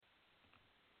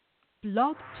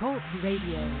Blog Talk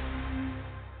Radio.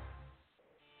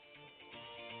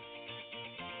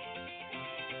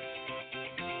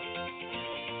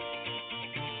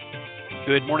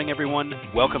 Good morning, everyone.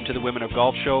 Welcome to the Women of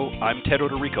Golf Show. I'm Ted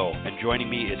Odorico, and joining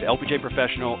me is LPGA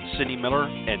professional Cindy Miller,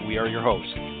 and we are your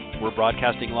hosts. We're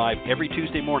broadcasting live every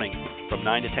Tuesday morning from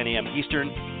 9 to 10 a.m.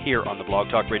 Eastern here on the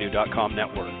blogtalkradio.com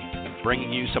network,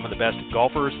 bringing you some of the best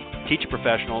golfers, teacher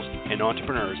professionals, and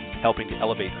entrepreneurs helping to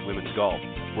elevate women's golf.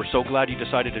 We're so glad you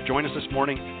decided to join us this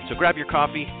morning, so grab your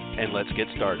coffee and let's get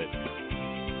started.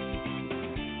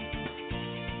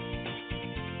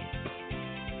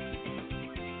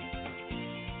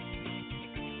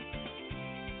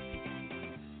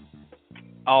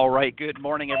 All right, good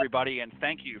morning, everybody, and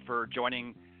thank you for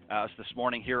joining us this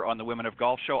morning here on the Women of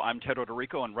Golf Show. I'm Ted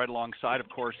Odorico, and right alongside, of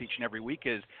course, each and every week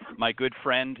is my good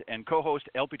friend and co-host,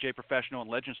 LPGA professional and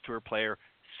Legends Tour player,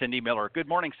 Cindy Miller. Good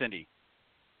morning, Cindy.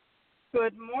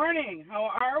 Good morning.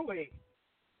 How are we?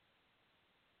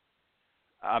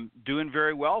 I'm doing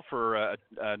very well for a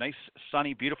nice,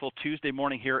 sunny, beautiful Tuesday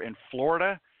morning here in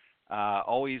Florida.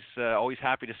 Always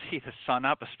happy to see the sun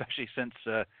up, especially since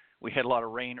we had a lot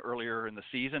of rain earlier in the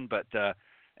season, but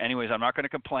anyways, I'm not going to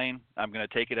complain. I'm going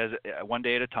to take it as one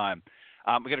day at a time.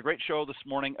 We got a great show this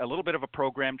morning, a little bit of a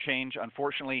program change.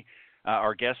 Unfortunately,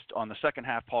 our guest on the second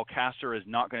half, Paul Kaster, is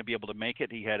not going to be able to make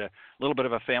it. He had a little bit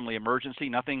of a family emergency,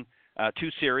 nothing too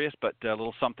serious, but a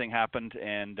little something happened,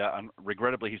 and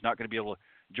regrettably, he's not going to be able to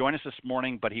join us this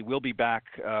morning, but he will be back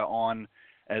on,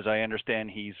 as I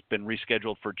understand, he's been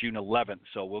rescheduled for June 11th,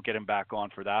 so we'll get him back on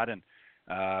for that, and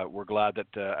we're glad that,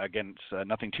 again, it's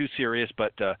nothing too serious,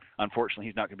 but unfortunately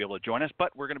he's not going to be able to join us.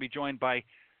 But we're going to be joined by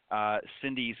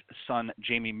Cindy's son,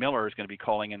 Jamie Miller, is going to be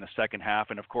calling in the second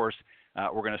half. And, of course,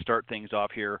 we're going to start things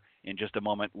off here in just a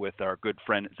moment with our good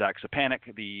friend, Zach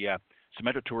Sepanik, the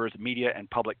Symetra Tours media and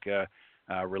public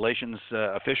relations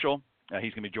official.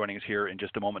 He's going to be joining us here in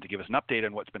just a moment to give us an update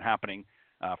on what's been happening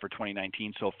for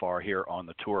 2019 so far here on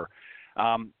the tour.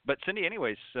 But, Cindy,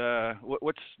 anyways,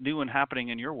 what's new and happening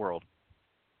in your world?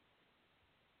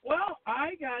 Well,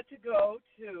 I got to go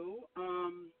to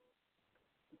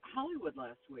Hollywood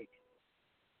last week.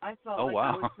 I felt that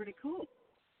was pretty cool.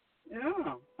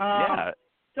 Yeah. Yeah.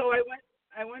 So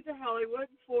I went to Hollywood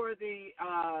for the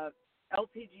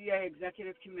LPGA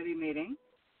Executive Committee meeting,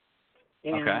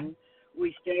 and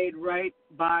we stayed right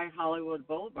by Hollywood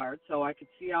Boulevard, so I could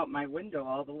see out my window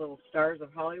all the little stars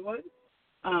of Hollywood.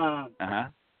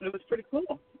 It was pretty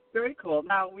cool. Very cool.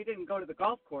 Now, we didn't go to the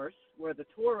golf course where the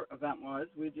tour event was.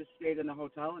 We just stayed in the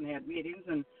hotel and had meetings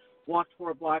and walked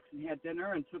 4 blocks and had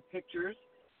dinner and took pictures.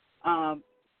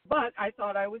 But I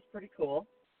thought I was pretty cool,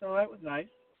 so that was nice.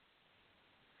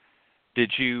 Did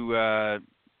you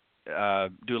do a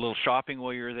little shopping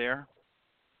while you were there?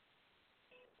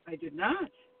 I did not.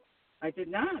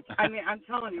 I mean, I'm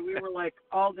telling you, we were like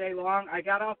all day long. I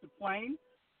got off the plane.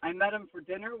 I met him for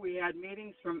dinner. We had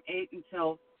meetings from 8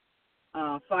 until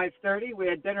 5:30. We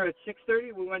had dinner at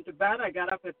 6:30. We went to bed. I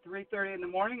got up at 3:30 in the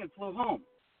morning and flew home.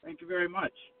 Thank you very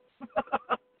much.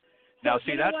 Now,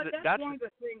 see, that's one of the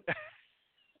things.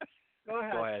 Go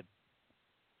ahead. Go ahead.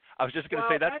 I was just going to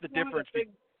say that's the difference.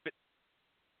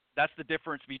 That's the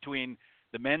difference between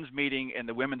the men's meeting and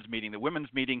the women's meeting. The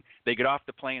women's meeting, they get off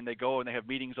the plane, they go and they have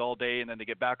meetings all day, and then they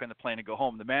get back on the plane and go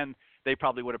home. The men, they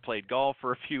probably would have played golf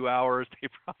for a few hours. They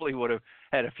probably would have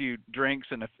had a few drinks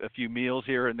and a few meals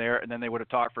here and there, and then they would have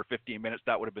talked for 15 minutes.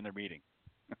 That would have been their meeting.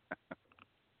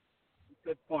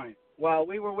 Good point. Well,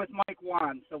 we were with Mike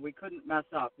Wan, so we couldn't mess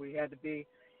up. We had to be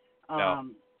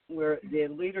we're the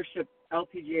leadership,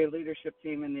 LPGA leadership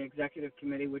team in the executive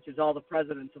committee, which is all the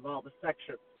presidents of all the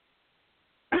sections.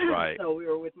 Right. So we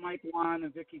were with Mike Wan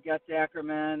and Vicki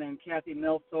Getz-Ackerman and Kathy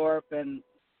Milthorpe and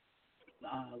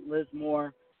Liz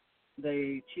Moore,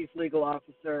 the chief legal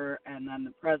officer, and then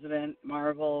the president,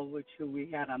 Marvel, who we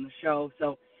had on the show.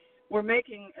 So we're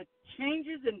making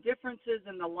changes and differences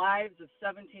in the lives of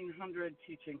 1,700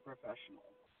 teaching professionals.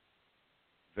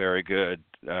 Very good.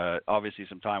 Obviously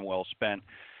some time well spent.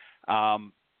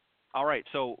 All right,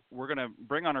 so we're going to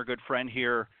bring on our good friend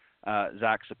here,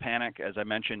 Zach Sepanik. As I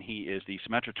mentioned, he is the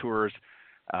Symetra Tours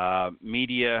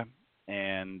media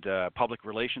and public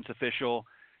relations official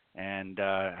and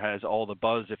has all the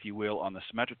buzz, if you will, on the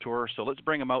Symetra Tour. So let's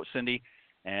bring him out, Cindy,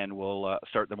 and we'll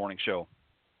start the morning show.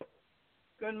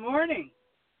 Good morning.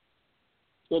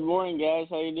 Good morning, guys.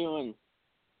 How you doing?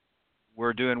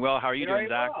 We're doing well. How are you doing,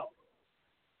 Zach?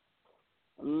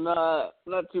 Not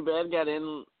too bad. Got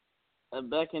in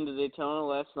back into Daytona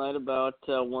last night about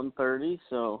 1:30,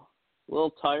 so a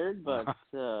little tired, but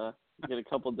get a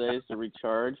couple days to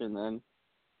recharge and then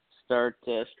start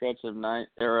stretch of 8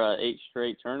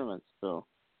 straight tournaments. So,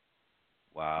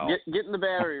 wow, getting the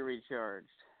battery recharged.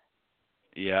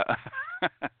 Yeah.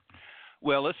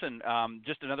 Well, listen,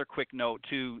 just another quick note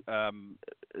too,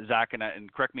 Zach,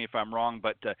 and correct me if I'm wrong,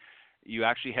 but you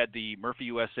actually had the Murphy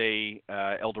USA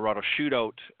El Dorado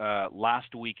shootout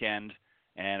last weekend,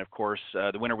 and of course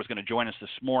the winner was going to join us this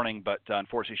morning, but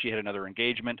unfortunately she had another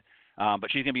engagement. But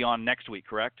she's going to be on next week,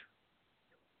 correct?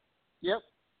 Yep.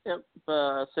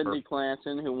 Sydney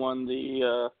Clanton, who won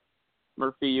the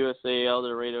Murphy USA El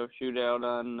Dorado shootout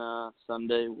on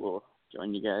Sunday, will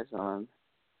join you guys on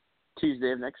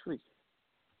Tuesday of next week.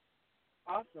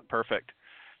 Awesome. Perfect.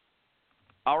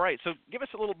 All right, so give us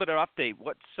a little bit of update.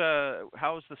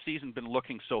 How's the season been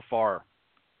looking so far?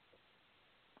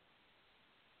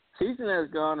 Season has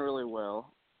gone really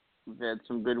well. We've had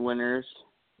some good winners,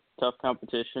 tough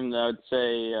competition. I would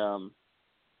say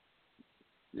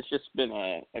it's just been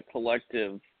a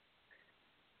collective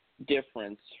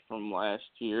difference from last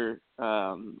year.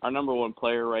 Our number one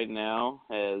player right now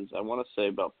has, I want to say,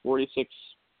 about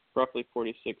roughly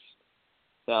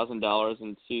 $46,000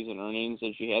 in season earnings,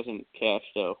 and she hasn't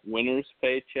cashed a winner's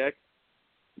paycheck.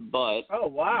 But oh,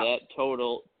 wow. that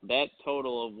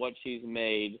total of what she's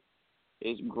made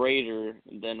is greater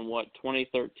than what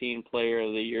 2013 Player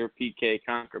of the Year PK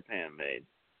Conkerpan made.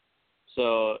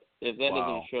 So if that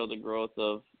doesn't show the growth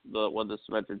of what the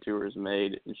Symetra Tour has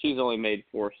made, and she's only made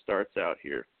 4 starts out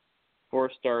here.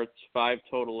 4 starts, 5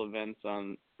 total events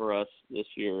for us this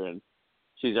year, and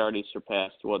she's already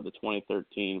surpassed what the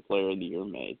 2013 Player of the Year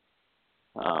made.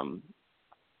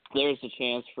 There's a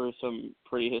chance for some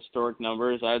pretty historic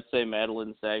numbers. I'd say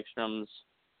Madeline Sagstrom's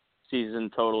season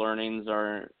total earnings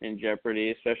are in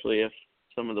jeopardy, especially if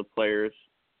some of the players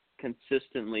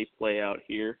consistently play out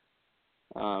here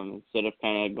instead of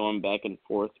kind of going back and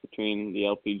forth between the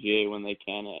LPGA when they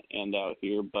can and out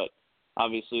here. But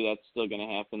obviously that's still going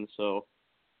to happen, so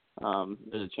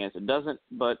there's a chance it doesn't.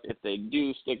 But if they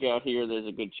do stick out here, there's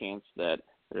a good chance that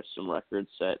there's some records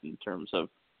set in terms of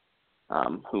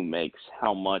who makes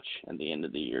how much at the end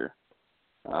of the year.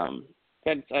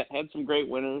 Had some great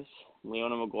winners: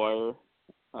 Leona McGuire,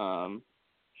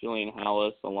 Jillian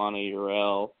Hollis, Alana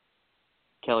Urell,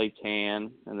 Kelly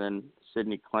Tan, and then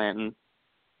Sydney Clanton.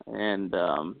 And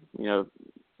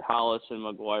Hollis and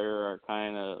McGuire are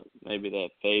kind of maybe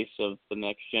that face of the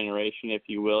next generation, if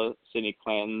you will. Sydney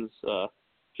Clanton's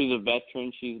she's a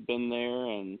veteran; she's been there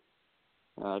and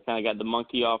kind of got the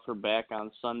monkey off her back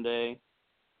on Sunday.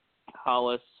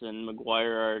 Hollis and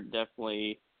McGuire are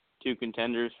definitely 2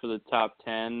 contenders for the top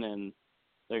 10, and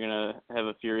they're going to have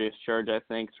a furious charge, I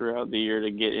think, throughout the year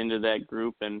to get into that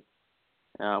group. And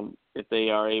if they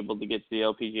are able to get to the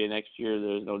LPGA next year,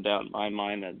 there's no doubt in my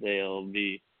mind that they'll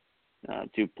be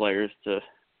 2 players to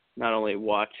not only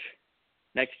watch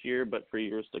next year, but for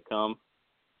years to come.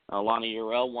 Alana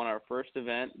Urell won our first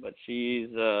event, but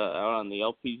she's out on the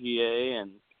LPGA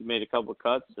and made a couple of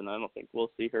cuts, and I don't think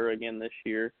we'll see her again this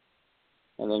year.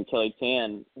 And then Kelly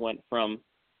Tan went from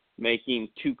making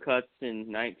 2 cuts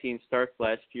in 19 starts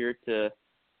last year to a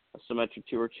Symetra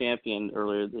Tour champion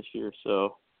earlier this year.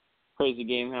 So funny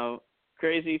game how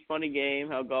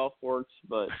golf works,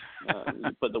 but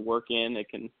you put the work in, it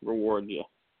can reward you.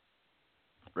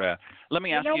 Right. Let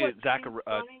me ask you, Zach.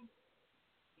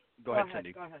 Go ahead,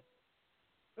 Cindy. Go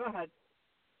ahead.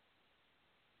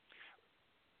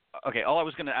 Okay, all I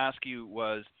was going to ask you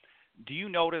was, do you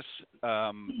notice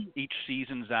each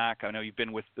season, Zach, I know you've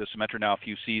been with the Symetra now a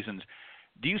few seasons,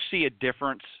 do you see a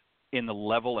difference in the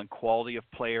level and quality of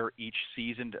player each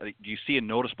season? Do you see a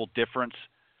noticeable difference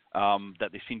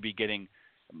that they seem to be getting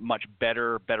much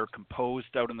better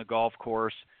composed out in the golf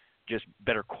course, just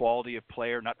better quality of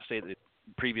player? Not to say that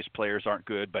previous players aren't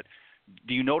good, but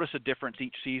do you notice a difference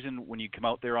each season when you come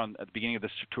out there at the beginning of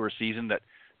this tour season that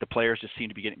the players just seem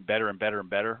to be getting better and better and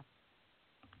better?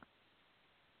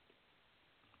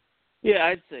 Yeah,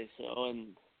 I'd say so,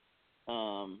 and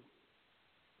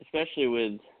especially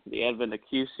with the advent of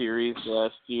Q Series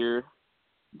last year,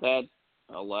 that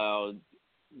allowed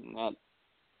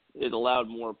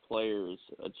more players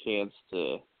a chance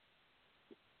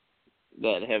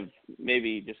that have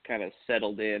maybe just kind of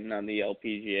settled in on the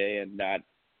LPGA and not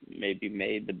maybe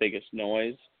made the biggest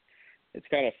noise. It's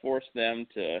kind of forced them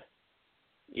to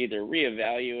either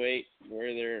reevaluate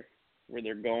where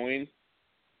they're going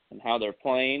and how they're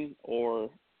playing,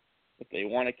 or if they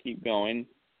want to keep going,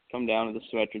 come down to the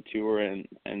Symetra Tour and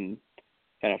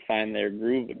kind of find their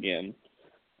groove again.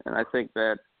 And I think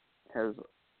that has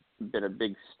been a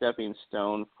big stepping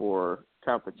stone for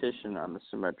competition on the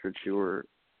Symetra Tour,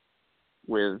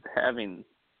 with having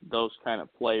those kind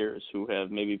of players who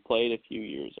have maybe played a few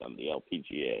years on the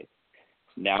LPGA.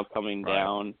 now coming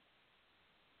down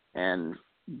and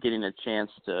getting a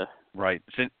chance to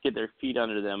get their feet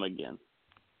under them again.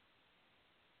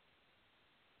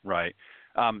 Right.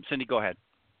 Cindy, go ahead.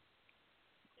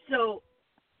 So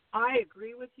I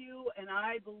agree with you, and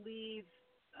I believe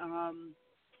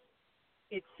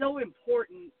it's so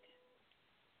important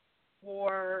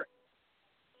for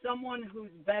someone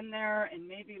who's been there and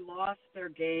maybe lost their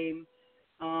game,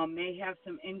 may have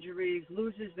some injuries,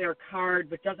 loses their card,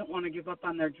 but doesn't want to give up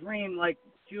on their dream, like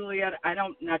Juliet.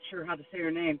 Not sure how to say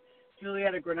her name.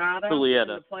 Julieta Granada. Julieta. In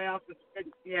the playoff with,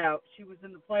 she was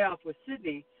in the playoff with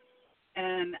Sydney,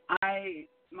 and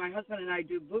my husband and I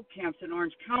do boot camps in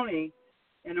Orange County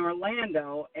in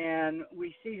Orlando, and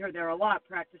we see her there a lot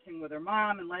practicing with her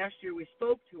mom. And last year we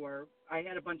spoke to her. I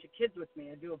had a bunch of kids with me.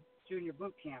 I do a junior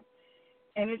boot camp.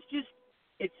 And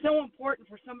it's so important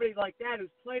for somebody like that who's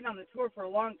played on the tour for a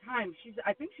long time.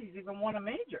 I think she's even won a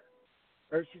major,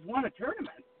 or she's won a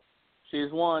tournament.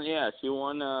 She's won, yeah. She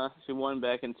won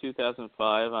back in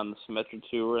 2005 on the Symetra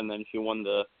tour, and then she won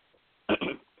the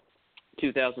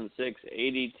 2006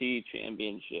 ADT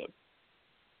championship.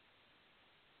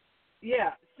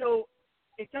 Yeah, so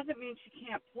it doesn't mean she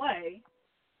can't play.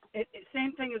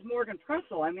 Same thing as Morgan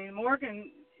Pressel. I mean,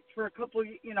 Morgan, for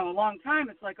a long time,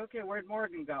 it's like, okay, where'd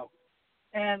Morgan go?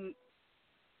 And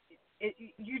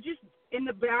you're just in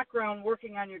the background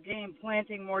working on your game,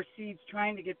 planting more seeds,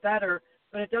 trying to get better,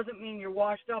 but it doesn't mean you're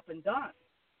washed up and done.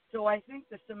 So I think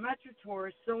the Symetra Tour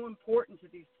is so important to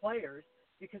these players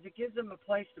because it gives them a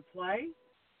place to play,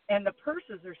 and the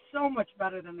purses are so much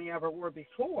better than they ever were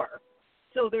before.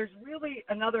 So there's really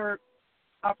another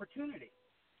opportunity,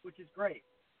 which is great.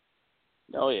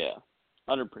 Oh, yeah,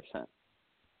 100%.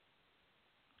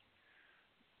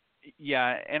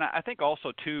 Yeah, and I think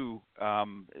also, too,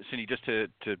 Cindy, just to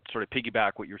sort of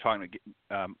piggyback what you were talking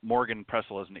about, Morgan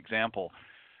Pressel as an example,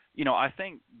 I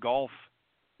think golf,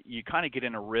 you kind of get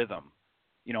in a rhythm.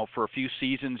 For a few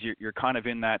seasons, you're kind of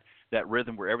in that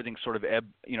rhythm where everything's sort of the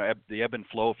ebb and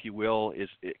flow, if you will,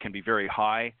 it can be very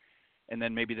high. And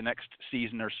then maybe the next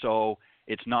season or so,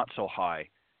 it's not so high.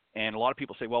 And a lot of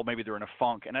people say, well, maybe they're in a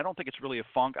funk. And I don't think it's really a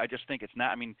funk. I just think it's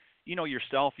not. I mean,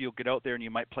 yourself, you'll get out there and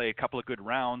you might play a couple of good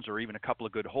rounds or even a couple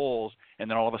of good holes, and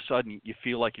then all of a sudden you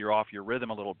feel like you're off your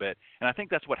rhythm a little bit. And I think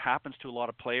that's what happens to a lot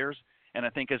of players. And I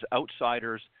think as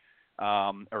outsiders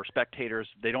or spectators,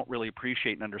 they don't really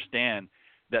appreciate and understand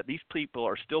that these people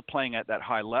are still playing at that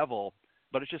high level,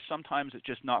 but it's just sometimes it's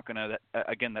just not going to,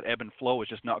 again, that ebb and flow is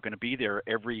just not going to be there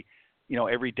every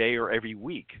day or every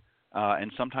week.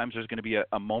 And sometimes there's going to be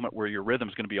a moment where your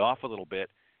rhythm's going to be off a little bit,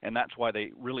 and that's why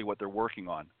what they're working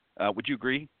on. Would you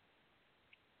agree?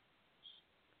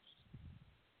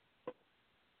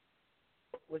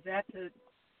 Was that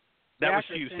that was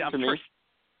you? Cindy?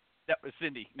 That was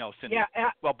Cindy. No, Cindy. Yeah.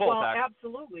 Well, both. Well,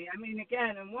 absolutely. I mean,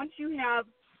 again, and once you have,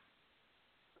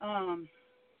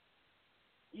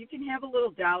 you can have a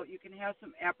little doubt, you can have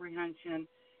some apprehension,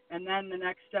 and then the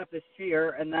next step is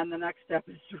fear, and then the next step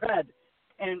is dread.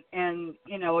 And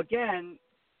again,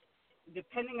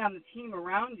 depending on the team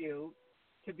around you,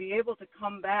 to be able to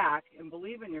come back and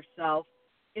believe in yourself,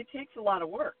 it takes a lot of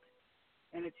work.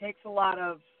 And it takes a lot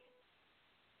of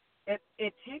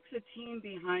it takes a team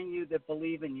behind you that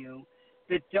believe in you,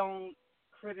 that don't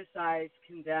criticize,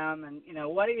 condemn, and,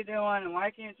 what are you doing, and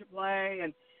why can't you play?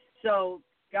 And so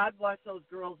God bless those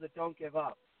girls that don't give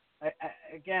up.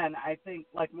 I think,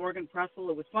 like Morgan Pressel,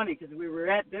 it was funny because we were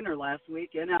at dinner last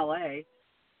week in L.A.,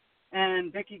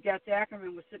 and Vicki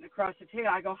Getz-Ackerman was sitting across the table.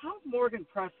 I go, how's Morgan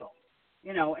Pressel?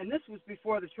 And this was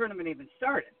before the tournament even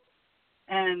started.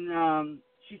 And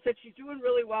she said she's doing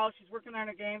really well. She's working on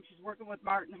her game. She's working with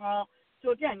Martin Hall.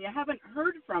 So, again, you haven't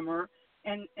heard from her.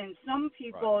 And some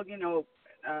people,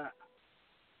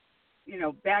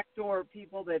 backdoor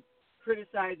people that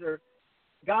criticize or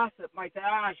gossip might say,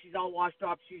 she's all washed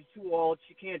up. She's too old.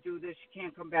 She can't do this. She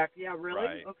can't come back. Yeah, really?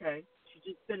 Right. Okay. She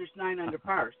just finished 9 under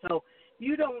par. So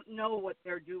you don't know what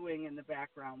they're doing in the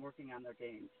background working on their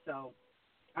game. So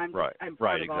I'm proud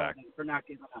of all of them for not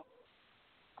giving up.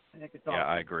 I think it's awesome. Yeah,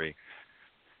 I agree.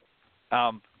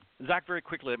 Zach, very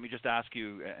quickly, let me just ask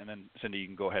you, and then Cindy, you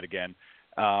can go ahead again.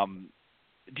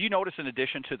 Do you notice, in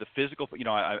addition to the physical,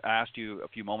 I asked you a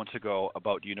few moments ago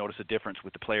about, do you notice a difference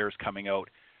with the players coming out,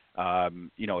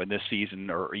 in this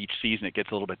season or each season it gets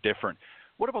a little bit different?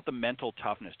 What about the mental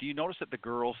toughness? Do you notice that the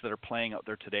girls that are playing out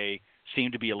there today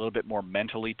seem to be a little bit more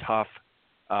mentally tough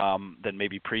than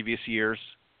maybe previous years?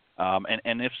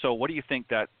 And if so, what do you think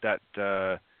that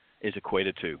is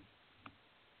equated to?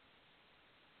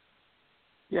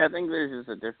 Yeah, I think there's just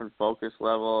a different focus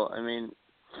level. I mean,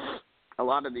 a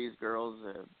lot of these girls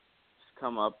have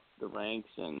come up the ranks,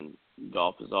 and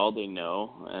golf is all they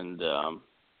know. And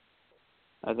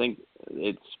I think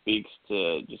it speaks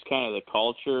to just kind of the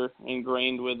culture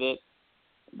ingrained with it.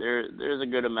 There's a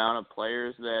good amount of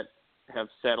players that have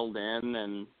settled in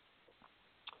and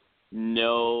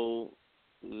know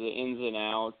the ins and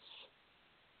outs,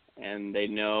 and they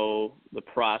know the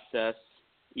process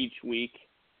each week,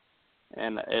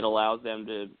 and it allows them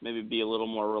to maybe be a little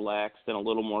more relaxed and a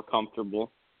little more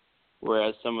comfortable,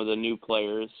 whereas some of the new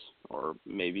players, or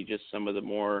maybe just some of the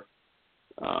more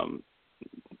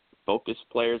focused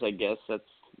players, I guess that's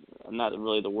not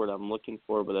really the word I'm looking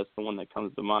for, but that's the one that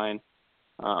comes to mind.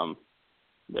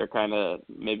 They're kind of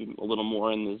maybe a little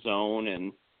more in the zone,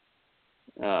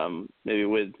 and maybe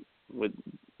with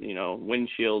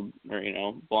windshield or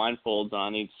blindfolds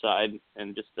on each side,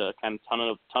 and just a kind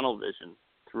of tunnel vision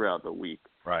throughout the week.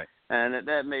 Right. And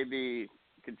that may be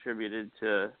contributed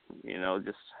to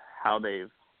just how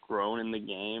they've grown in the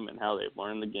game and how they've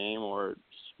learned the game, or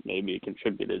maybe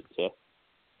contributed to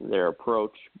their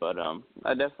approach. But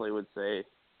I definitely would say,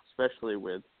 especially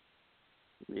with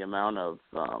the amount of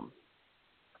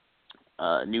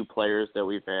new players that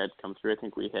we've had come through, I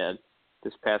think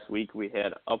this past week we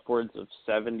had upwards of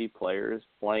 70 players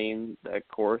playing that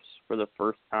course for the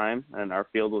first time, and our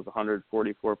field was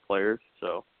 144 players.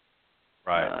 So,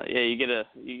 right, you get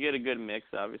a good mix,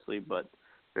 obviously, but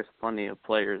there's plenty of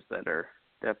players that are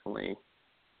definitely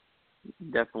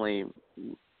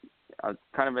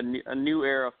kind of a new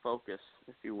era focus,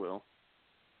 if you will.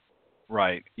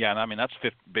 Right. Yeah, and I mean that's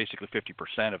basically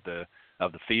 50% of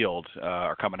the field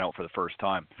are coming out for the first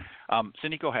time.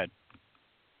 Cindy, go ahead.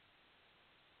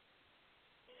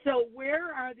 So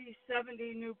where are these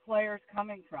 70 new players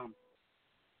coming from?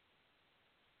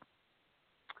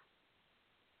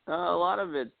 A lot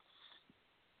of it's,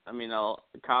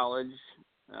 college,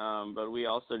 but we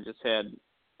also just had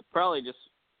probably just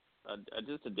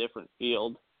a different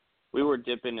field. We were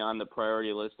dipping on the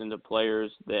priority list into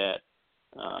players that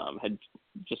had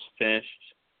just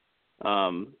finished,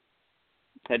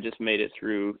 had just made it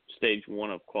through stage 1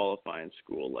 of qualifying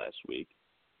school last week.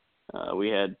 We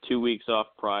had 2 weeks off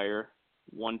prior,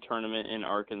 1 tournament in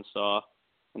Arkansas,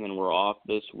 and then we're off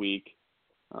this week.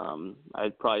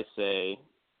 I'd probably say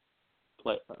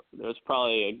there's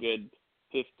probably a good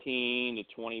 15 to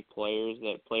 20 players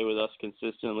that play with us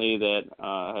consistently that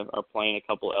are playing a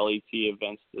couple LET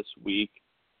events this week,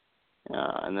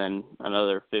 and then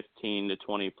another 15 to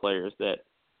 20 players that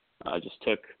just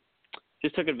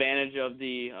took advantage of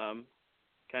the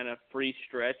kind of free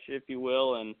stretch, if you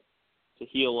will, and to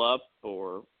heal up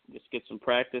or just get some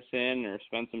practice in or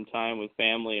spend some time with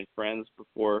family and friends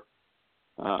before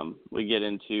we get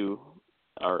into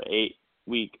our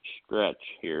 8-week stretch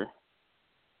here.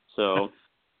 So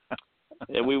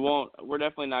we're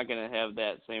definitely not going to have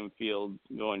that same field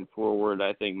going forward.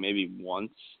 I think maybe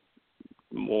once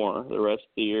more the rest of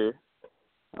the year.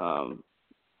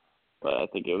 But I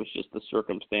think it was just the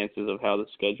circumstances of how the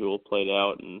schedule played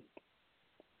out and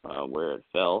where it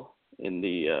fell in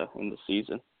the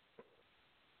season.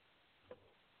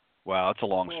 Wow, that's a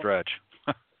long stretch.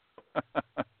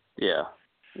 Yeah,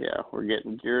 we're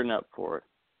gearing up for it.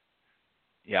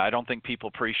 Yeah, I don't think people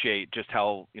appreciate just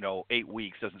how 8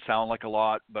 weeks doesn't sound like a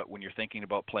lot, but when you're thinking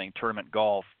about playing tournament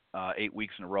golf 8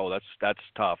 weeks in a row, that's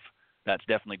tough. That's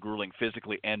definitely grueling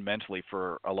physically and mentally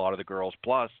for a lot of the girls.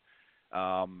 Plus,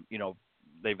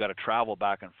 they've got to travel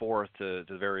back and forth to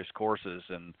various courses,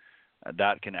 and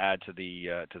that can add to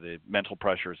the mental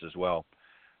pressures as well.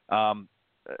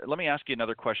 Let me ask you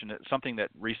another question. Something that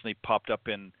recently popped up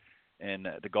in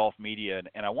the golf media,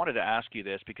 and I wanted to ask you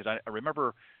this because I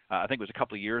remember, I think it was a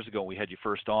couple of years ago we had you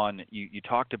first on. You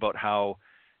talked about how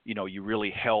you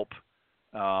really help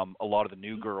a lot of the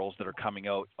new girls that are coming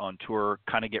out on tour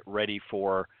kind of get ready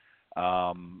for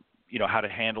how to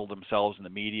handle themselves in the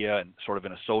media and sort of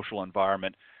in a social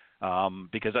environment,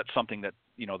 because that's something that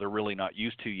they're really not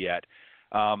used to yet.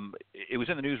 It was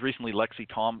in the news recently. Lexi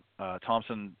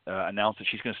Thompson announced that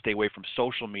she's going to stay away from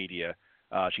social media.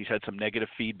 She's had some negative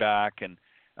feedback, and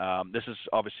this has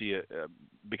obviously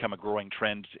become a growing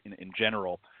trend in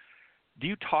general. Do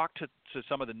you talk to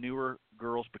some of the newer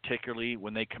girls, particularly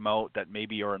when they come out, that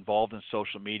maybe are involved in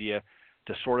social media,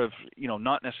 to sort of,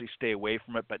 not necessarily stay away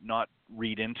from it, but not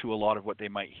read into a lot of what they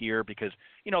might hear? Because,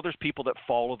 there's people that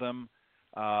follow them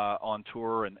on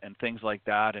tour and things like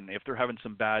that. And if they're having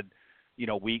some bad,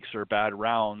 weeks or bad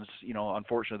rounds,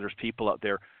 unfortunately there's people out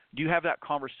there. Do you have that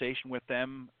conversation with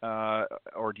them,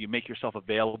 or do you make yourself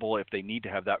available if they need to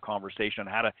have that conversation on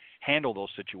how to handle those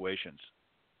situations?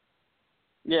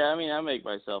 Yeah, I make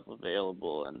myself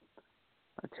available, and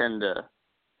I tend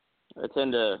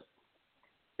to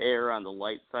err on the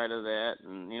light side of that,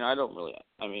 and I don't really.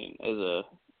 I mean,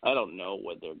 I don't know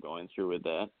what they're going through with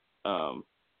that.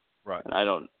 Right.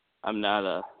 And I'm not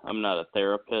a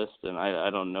therapist, and I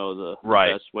don't know the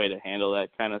best way to handle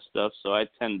that kind of stuff. So I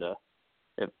tend to,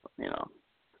 if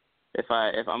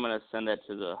I'm going to send that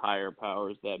to the higher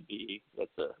powers that's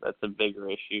a bigger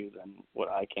issue than what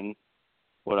I can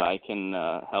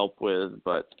help with.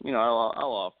 But I'll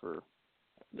offer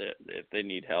that if they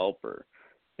need help or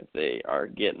if they are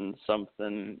getting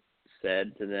something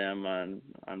said to them on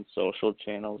social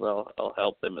channels, I'll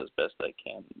help them as best I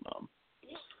can.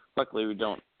 Luckily,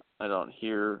 I don't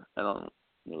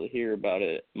really hear about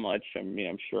it much. I mean,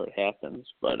 I'm sure it happens,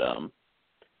 but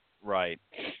right.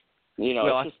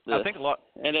 Well, I think a lot.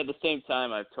 And at the same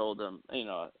time, I've told them,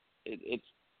 it's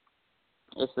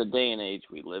the day and age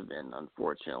we live in,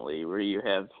 unfortunately, where you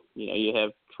have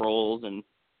trolls and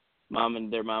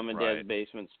their mom and dad's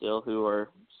basement still who are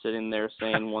sitting there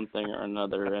saying one thing or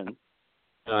another, and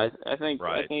I think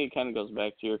it kind of goes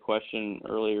back to your question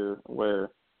earlier,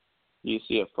 where you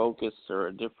see a focus or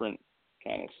a different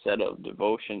kind of set of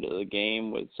devotion to the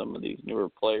game with some of these newer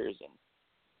players. And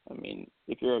I mean,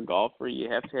 if you're a golfer, you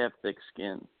have to have thick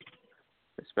skin,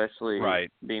 especially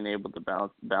being able to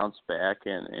bounce back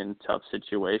in tough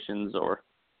situations, or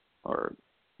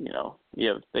you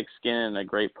have thick skin and a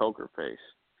great poker face.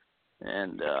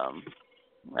 And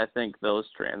I think those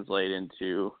translate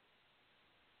into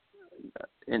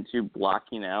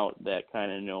blocking out that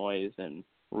kind of noise and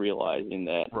realizing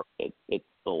that it's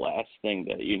the last thing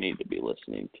that you need to be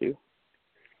listening to.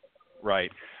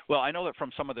 Right. Well, I know that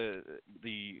from some of the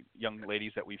young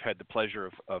ladies that we've had the pleasure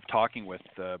of talking with,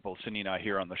 both Cindy and I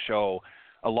here on the show,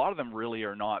 a lot of them really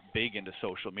are not big into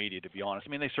social media, to be honest.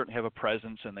 I mean, they certainly have a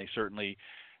presence, and they certainly,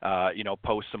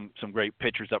 post some great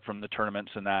pictures up from the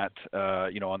tournaments and that,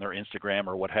 on their Instagram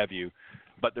or what have you.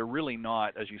 But they're really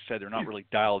not, as you said, they're not really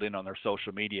dialed in on their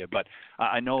social media. But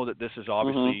I know that this is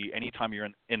obviously, anytime you're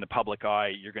in the public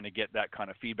eye, you're going to get that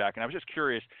kind of feedback. And I was just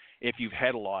curious if you've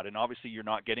had a lot, and obviously you're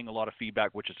not getting a lot of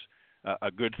feedback, which is a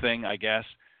good thing, I guess,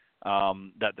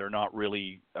 that they're not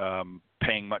really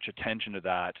paying much attention to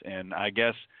that. And I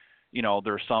guess,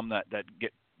 there are some that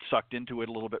get sucked into it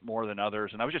a little bit more than others.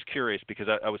 And I was just curious because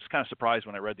I was kind of surprised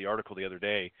when I read the article the other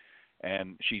day,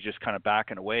 and she's just kind of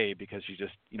backing away because she's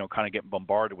just, kind of getting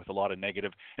bombarded with a lot of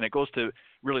negative. And it goes to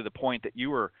really the point that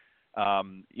you were,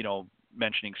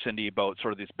 mentioning, Cindy, about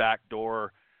sort of this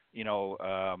backdoor,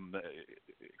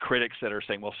 critics that are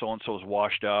saying, well, so-and-so's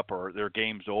washed up or their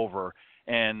game's over.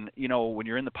 And, when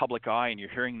you're in the public eye and you're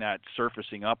hearing that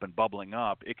surfacing up and bubbling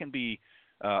up, it can be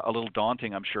a little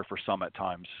daunting, I'm sure, for some at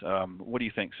times. What do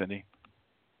you think, Cindy?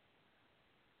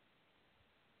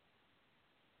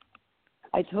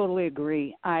 I totally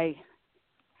agree. And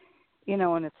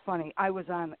it's funny. I was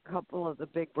on a couple of the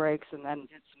big breaks and then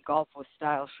did some golf with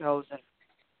style shows, and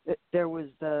there was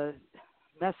the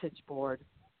message board.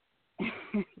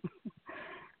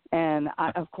 And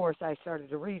of course I started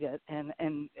to read it, and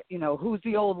who's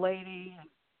the old lady? And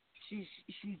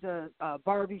she's a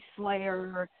Barbie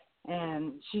slayer,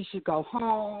 and she should go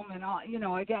home, and all,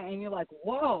 again, and you're like,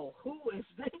 whoa, who is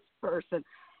this person?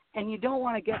 And you don't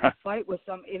want to get in a fight with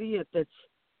some idiot that's,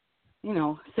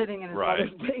 sitting in his mother's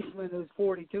basement who's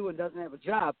 42 and doesn't have a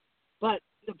job. But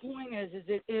the point is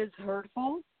it is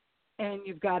hurtful, and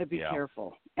you've got to be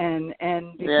careful. And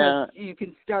because you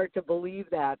can start to believe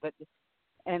that.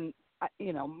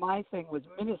 My thing was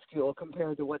minuscule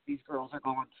compared to what these girls are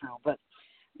going through. But,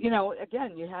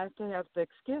 again, you have to have thick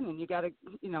skin, and you got to,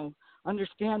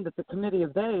 understand that the committee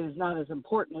of they is not as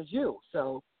important as you.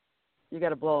 So you got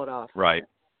to blow it off. Right.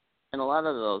 And a lot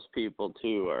of those people,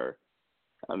 too, are,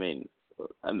 and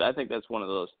I think that's one of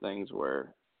those things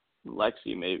where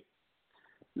Lexi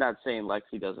not saying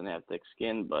Lexi doesn't have thick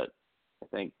skin, but I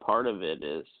think part of it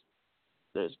is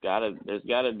there's gotta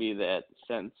be that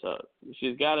sense of,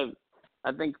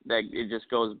 I think that it just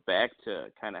goes back to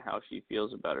kind of how she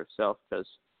feels about herself, because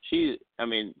she's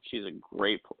one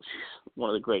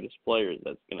of the greatest players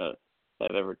that's going to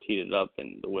have ever teed it up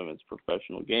in the women's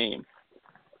professional game.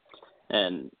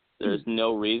 And there's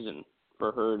no reason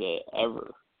for her to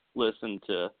ever listen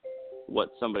to what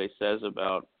somebody says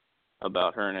about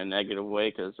her in a negative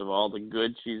way, because of all the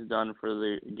good she's done for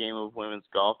the game of women's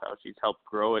golf, how she's helped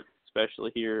grow it,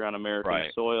 especially here on American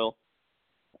soil,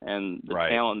 and the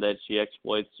talent that she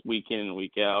exploits week in and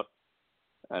week out.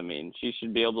 She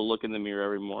should be able to look in the mirror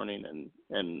every morning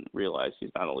and realize she's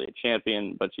not only a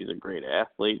champion, but she's a great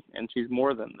athlete, and she's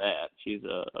more than that. She's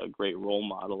a great role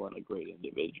model and a great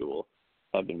individual,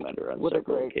 having met her on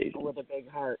several occasions. With a big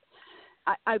heart.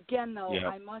 I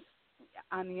must,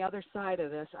 on the other side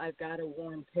of this, I've got to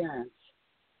warn parents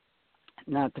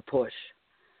not to push.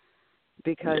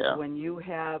 Because Yeah. when you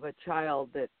have a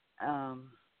child that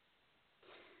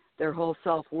their whole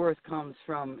self-worth comes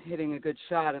from hitting a good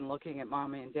shot and looking at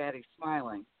mommy and daddy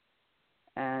smiling,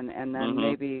 and then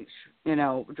maybe,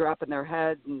 dropping their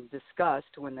head in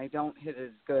disgust when they don't hit it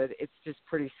as good, it's just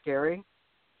pretty scary.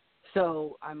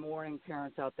 So I'm warning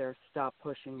parents out there, stop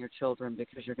pushing your children,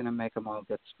 because you're going to make them all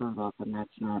get screwed up, and that's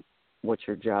not what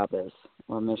your job is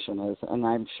or mission is. And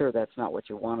I'm sure that's not what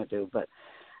you want to do.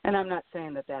 And I'm not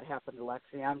saying that happened to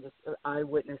Lexi. I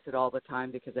witness it all the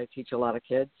time because I teach a lot of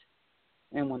kids.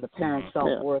 And when the parents'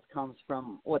 self-worth comes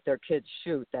from what their kids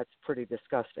shoot, that's pretty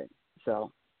disgusting.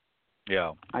 So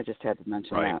yeah, I just had to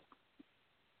mention that.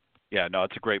 Yeah, no,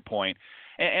 it's a great point.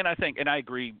 And I think, and I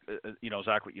agree,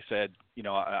 Zach, what you said.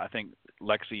 I think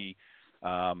Lexi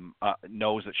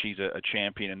knows that she's a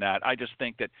champion in that. I just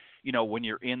think that, when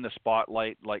you're in the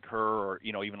spotlight like her, or,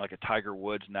 even like a Tiger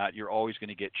Woods and that, you're always going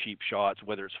to get cheap shots,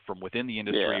 whether it's from within the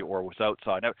industry or with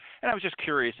outside. And I was just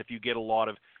curious if you get a lot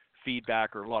of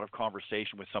feedback or a lot of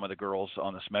conversation with some of the girls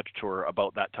on the Symetra Tour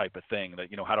about that type of thing, that,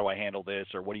 how do I handle this,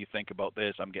 or what do you think about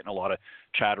this? I'm getting a lot of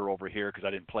chatter over here because I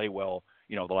didn't play well,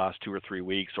 the last 2 or 3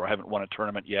 weeks, or I haven't won a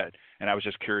tournament yet. And I was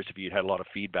just curious if you'd had a lot of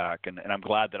feedback. And I'm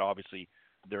glad that obviously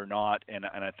they're not. And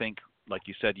I think, like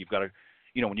you said, you've got to,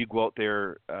 when you go out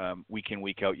there week in,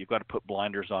 week out, you've got to put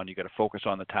blinders on. You've got to focus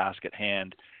on the task at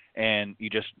hand. And you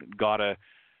just got to,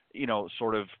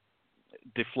 sort of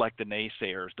deflect the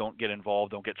naysayers. Don't get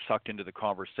involved. Don't get sucked into the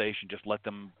conversation. Just let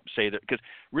them say that. Because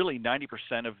really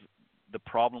 90% of the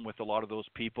problem with a lot of those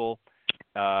people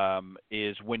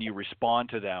is when you respond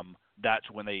to them, that's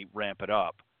when they ramp it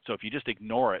up. So if you just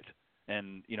ignore it,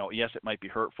 and, yes, it might be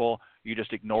hurtful, you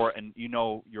just ignore it, and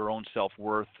your own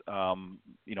self-worth,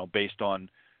 based on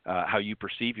how you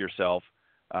perceive yourself,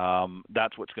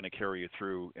 that's what's going to carry you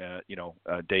through,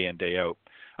 day in, day out.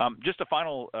 Just a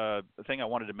final thing I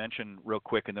wanted to mention real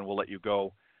quick, and then we'll let you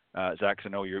go, Zach, 'cause I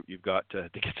know you've got to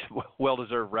get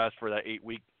well-deserved rest for that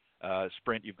 8-week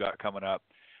sprint you've got coming up.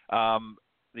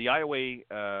 The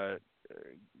IOA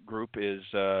group is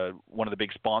one of the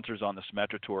big sponsors on the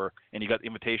Symetra Tour, and you got the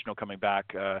Invitational coming back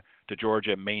to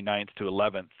Georgia May 9th to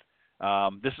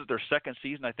 11th. This is their second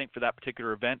season, I think, for that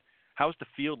particular event. How's the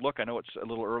field look? I know it's a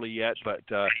little early yet, but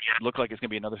it looks like it's going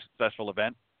to be another successful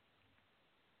event.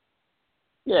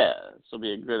 Yeah, this will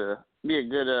be a good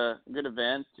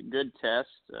event, a good test.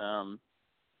 I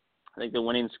think the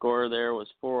winning score there was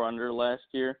 4 under last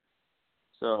year,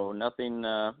 so nothing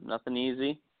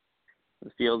easy.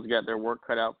 The field's got their work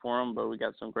cut out for them, but we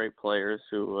got some great players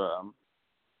who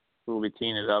will be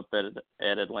teeing it up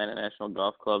at Atlanta National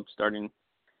Golf Club starting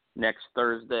next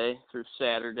Thursday through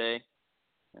Saturday.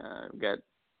 We've got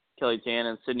Kelly Tan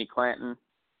and Sydney Clanton,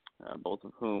 both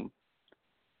of whom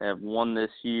have won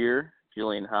this year.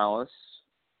 Jillian Hollis,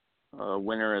 a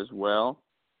winner as well,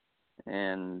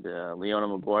 and Leona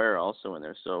Maboy are also in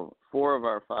there. So 4 of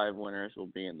our 5 winners will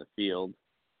be in the field.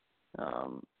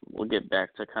 We'll get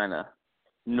back to kind of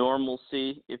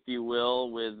normalcy, if you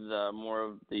will, with more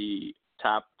of the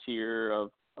top tier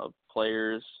of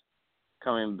players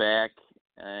coming back,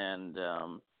 and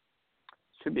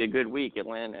should be a good week.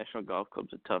 Atlanta National Golf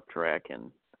Club's a tough track,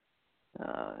 and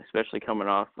especially coming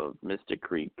off of Mystic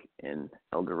Creek in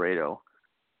El Dorado.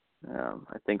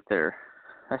 I think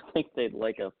they'd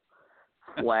like a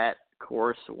flat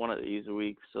course one of these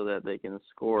weeks so that they can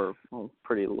score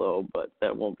pretty low, but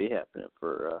that won't be happening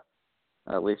for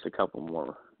at least a couple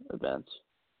more events.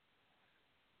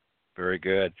 Very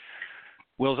good.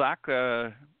 Well, Zach,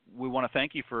 we want to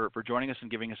thank you for joining us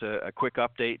and giving us a quick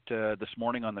update this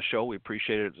morning on the show. We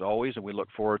appreciate it as always, and we look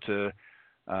forward to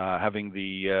having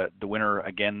the winner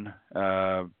again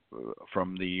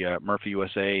from the Murphy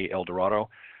USA El Dorado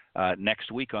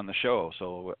next week on the show.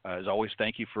 So as always,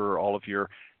 thank you for all of your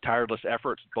tireless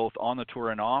efforts, both on the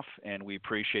tour and off, and we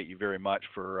appreciate you very much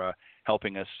for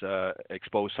helping us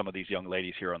expose some of these young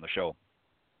ladies here on the show.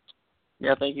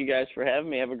 Yeah, thank you guys for having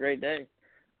me. Have a great day.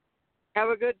 Have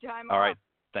a good time. All right.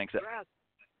 Thanks.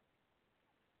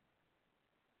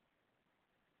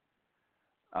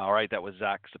 All right, that was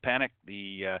Zach Sepanik,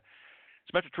 the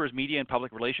Symetra Tour's media and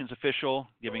public relations official,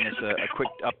 giving us a quick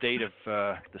update of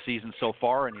the season so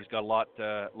far, and he's got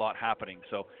a lot happening.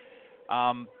 So,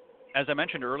 as I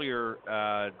mentioned earlier,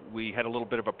 we had a little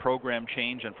bit of a program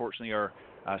change. Unfortunately, our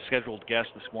scheduled guest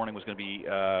this morning was going to be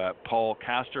Paul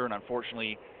Kaster, and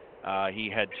unfortunately, he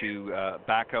had to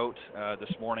back out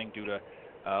this morning due to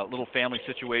a little family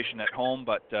situation at home,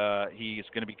 but he is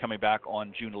going to be coming back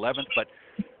on June 11th. But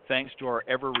thanks to our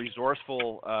ever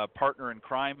resourceful partner in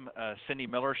crime, Cindy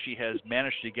Miller, she has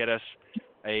managed to get us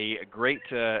a great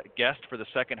guest for the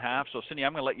second half. So, Cindy,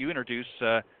 I'm going to let you introduce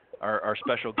our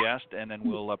special guest, and then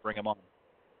we'll bring him on.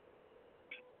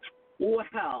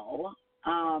 Well,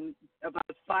 about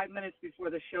 5 minutes before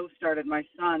the show started, my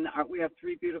son, we have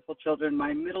 3 beautiful children.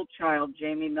 My middle child,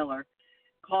 Jamie Miller,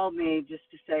 called me just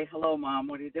to say, hello, Mom,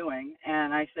 what are you doing?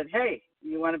 And I said, hey,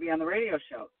 you want to be on the radio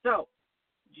show? So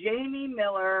Jamie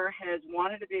Miller has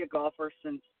wanted to be a golfer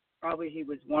since probably he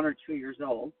was 1 or 2 years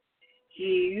old.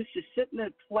 He used to sit in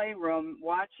the playroom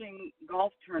watching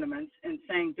golf tournaments and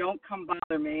saying, don't come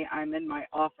bother me, I'm in my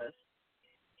office.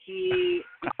 He,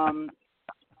 I'm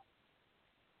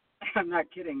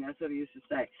not kidding, that's what he used to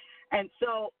say. And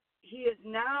so he is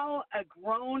now a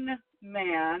grown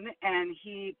man, and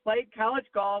he played college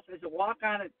golf as a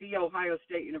walk-on at The Ohio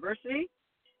State University,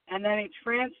 and then he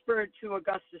transferred to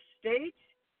Augusta State,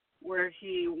 where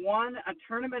he won a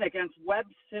tournament against Webb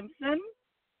Simpson.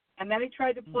 And then he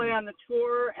tried to play on the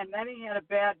tour, and then he had a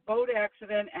bad boat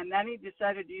accident, and then he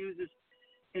decided to use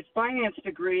his finance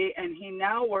degree, and he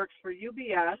now works for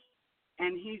UBS,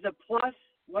 and he's a plus,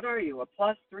 what are you, a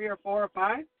plus 3 or 4 or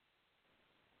 5?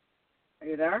 Are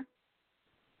you there?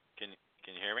 Can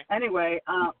you hear me? Anyway,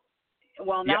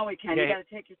 well, now we can. Yeah. You got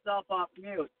to take yourself off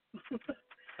mute.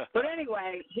 But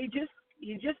anyway, he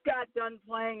just got done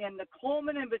playing in the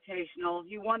Coleman Invitational.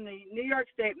 He won the New York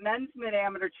State Men's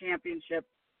Mid-Amateur Championship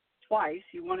twice.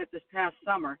 He won it this past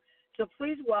summer. So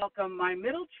please welcome my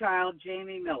middle child,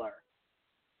 Jamie Miller.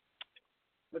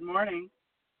 Good morning.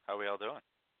 How are we all doing?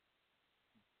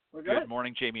 We're good. Good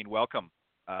morning, Jamie, and welcome.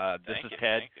 This Thank is you.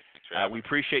 Ted. Thank you. Thanks for having We me.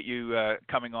 appreciate you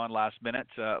coming on last minute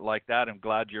like that. I'm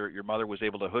glad your mother was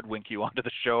able to hoodwink you onto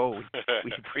the show.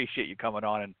 We appreciate you coming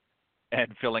on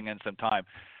and filling in some time.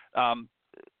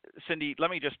 Cindy,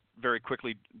 let me just very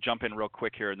quickly jump in real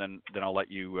quick here, and then I'll let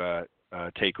you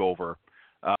take over.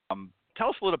 Tell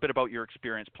us a little bit about your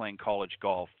experience playing college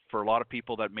golf. For a lot of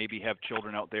people that maybe have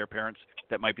children out there, parents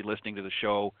that might be listening to the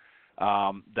show,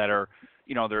 that are,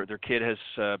 their kid has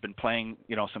been playing,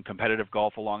 some competitive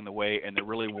golf along the way, and they're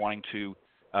really wanting to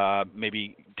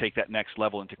maybe take that next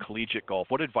level into collegiate golf.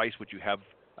 What advice would you have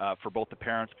for both the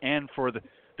parents and for the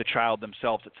child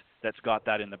themselves that's got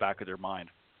that in the back of their mind?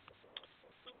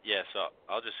 Yeah, so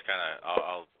I'll just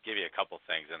I'll give you a couple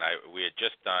things. And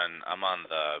I'm on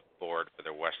the board for the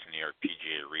Western New York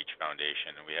PGA Reach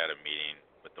Foundation, and we had a meeting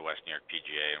with the Western New York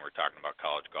PGA, and we're talking about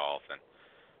college golf. And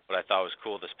what I thought was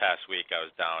cool this past week, I was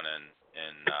down in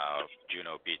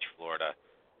Juno Beach, Florida,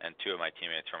 and 2 of my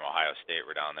teammates from Ohio State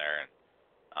were down there and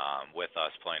with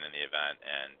us playing in the event.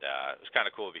 And it was kind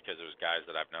of cool because it was guys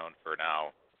that I've known for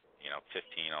now,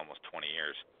 15, almost 20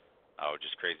 years, which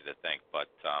is crazy to think. But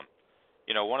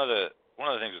one of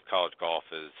the things with college golf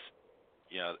is,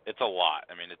 it's a lot.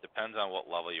 I mean, it depends on what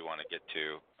level you want to get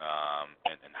to,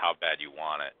 and how bad you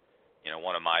want it.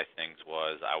 One of my things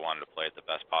was I wanted to play at the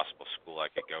best possible school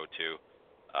I could go to.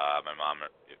 My mom,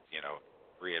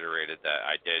 reiterated that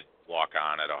I did walk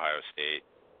on at Ohio State,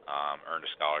 earned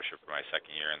a scholarship for my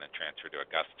second year, and then transferred to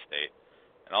Augusta State.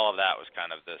 And all of that was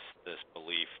kind of this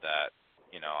belief that,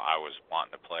 I was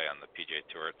wanting to play on the PGA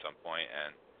Tour at some point,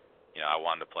 and I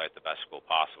wanted to play at the best school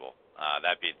possible.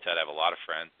 That being said, I have a lot of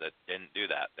friends that didn't do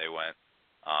that. They went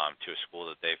to a school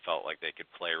that they felt like they could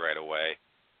play right away.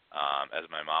 As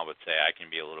my mom would say, I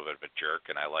can be a little bit of a jerk,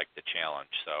 and I like the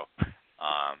challenge. So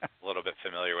a little bit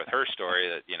familiar with her story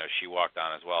that, she walked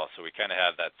on as well. So we kind of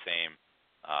have that same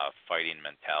fighting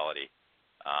mentality.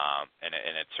 And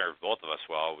it served both of us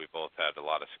well. We both had a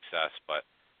lot of success, but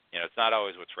it's not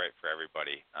always what's right for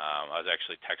everybody. I was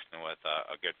actually texting with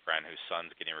a good friend whose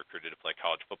son's getting recruited to play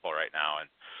college football right now, and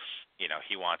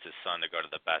he wants his son to go to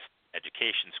the best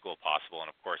education school possible, and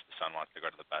of course the son wants to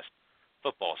go to the best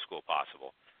football school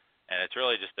possible. And it's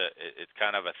really just it's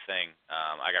kind of a thing.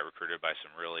 I got recruited by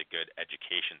some really good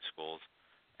education schools,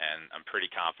 and I'm pretty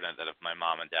confident that if my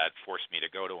mom and dad forced me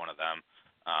to go to one of them,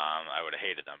 I would have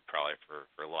hated them probably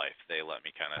for life. They let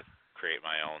me kind of create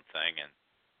my own thing and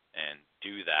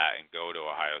do that and go to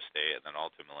Ohio State, and then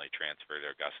ultimately transfer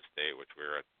to Augusta State, which we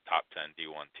were a top 10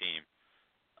 D1 team.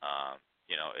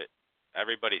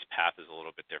 Everybody's path is a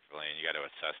little bit differently, and you got to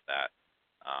assess that.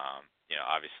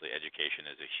 Obviously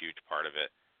education is a huge part of it.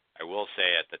 I will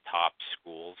say at the top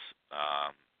schools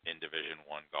in Division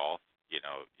I golf,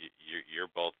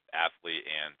 you're both athlete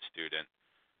and student.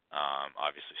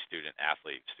 Obviously student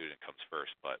comes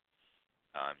first, but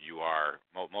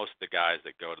most of the guys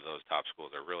that go to those top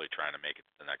schools are really trying to make it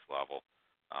to the next level.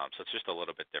 So it's just a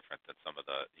little bit different than some of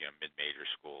the mid-major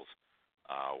schools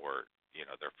where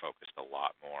they're focused a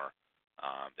lot more.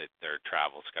 Their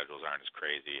travel schedules aren't as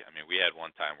crazy. I mean, we had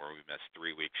one time where we missed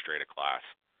 3 weeks straight of class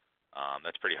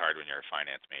That's pretty hard when you're a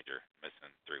finance major,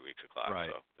 missing 3 weeks of class. Right.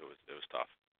 So it was tough.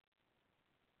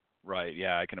 Right.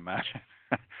 Yeah, I can imagine.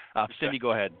 Cindy,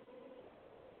 go ahead.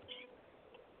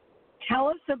 Tell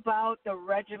us about the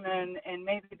regimen and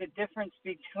maybe the difference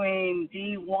between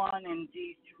D1 and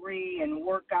D3 and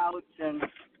workouts and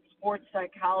sports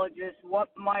psychologists. What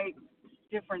might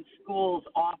different schools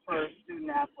offer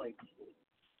student athletes?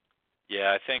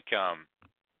 Yeah, I think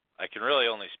I can really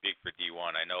only speak for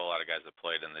D1. I know a lot of guys that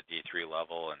played in the D3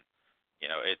 level, and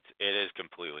it is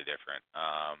completely different.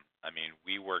 I mean,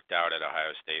 we worked out at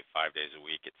Ohio State 5 days a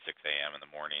week at 6 a.m. in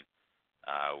the morning.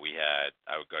 I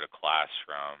would go to class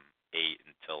from 8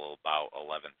 until about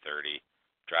 11:30,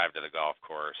 drive to the golf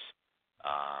course,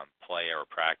 play or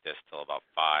practice till about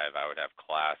 5. I would have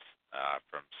class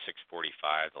from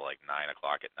 6:45 to like 9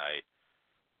 o'clock at night,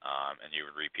 and you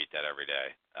would repeat that every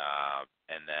day.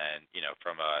 And then,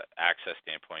 from a access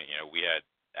standpoint, we had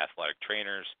athletic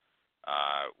trainers,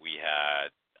 we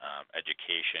had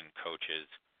education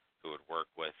coaches who would work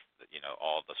with,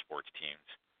 all the sports teams.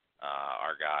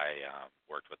 Our guy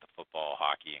worked with the football,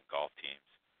 hockey, and golf teams.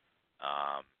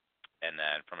 And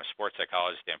then from a sports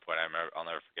psychology standpoint, I'll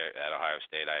never forget at Ohio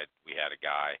State, we had a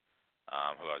guy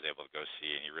who I was able to go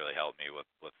see, and he really helped me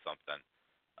with something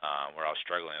where I was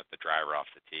struggling with the driver off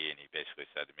the tee, and he basically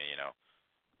said to me,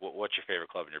 what's your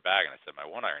favorite club in your bag? And I said, my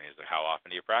 1-iron. He's like, how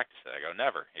often do you practice it? I go,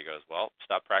 never. He goes, well,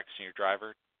 stop practicing your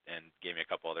driver, and gave me a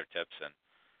couple other tips. And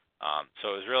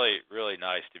so it was really, really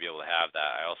nice to be able to have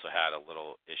that. I also had a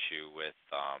little issue with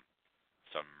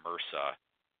some MRSA,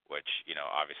 which,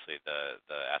 obviously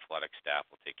the athletic staff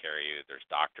will take care of you. There's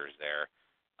doctors there.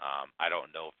 I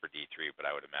don't know for D3, but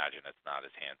I would imagine it's not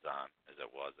as hands-on as it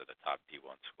was at a top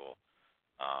D1 school.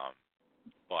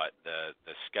 But the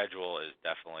schedule is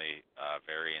definitely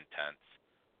very intense.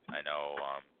 I know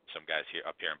some guys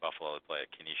up here in Buffalo that play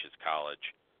at Canisius College,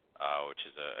 which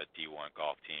is a D1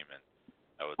 golf team, and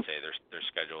I would say their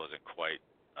schedule isn't quite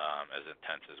as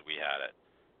intense as we had it.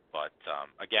 But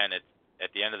again, at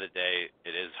the end of the day,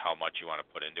 it is how much you want to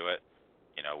put into it.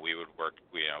 We would work,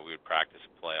 we would practice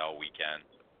and play all weekend.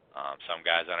 Some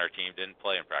guys on our team didn't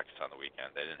play and practice on the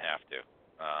weekend. They didn't have to.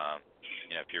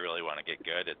 If you really want to get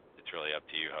good, it's really up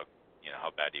to you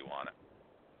how bad you want it.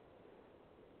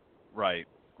 Right.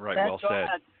 Well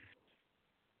said.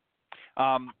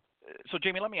 So,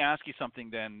 Jamie, let me ask you something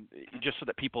then, just so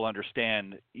that people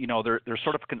understand. There's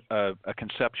sort of a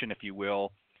conception, if you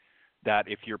will, that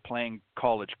if you're playing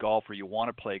college golf or you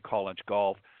want to play college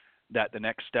golf, that the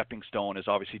next stepping stone is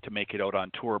obviously to make it out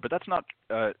on tour. But that's not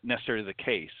necessarily the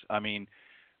case. I mean,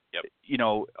 Yep.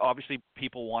 Obviously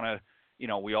people want to,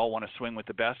 we all want to swing with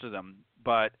the best of them.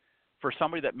 But for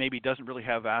somebody that maybe doesn't really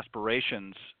have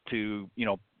aspirations to,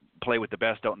 play with the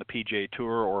best out in the PGA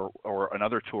Tour or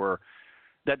another tour,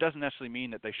 that doesn't necessarily mean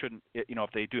that they shouldn't,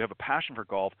 if they do have a passion for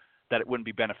golf, that it wouldn't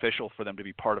be beneficial for them to be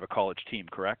part of a college team,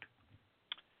 correct?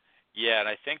 Yeah, and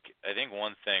I think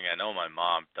one thing, I know my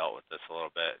mom dealt with this a little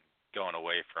bit going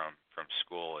away from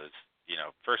school, is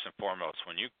first and foremost,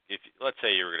 if let's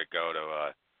say you were going to go to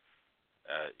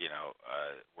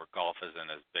where golf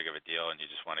isn't as big of a deal and you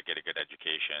just want to get a good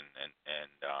education and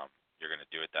you're going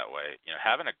to do it that way,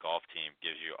 having a golf team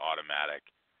gives you automatic,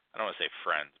 I don't want to say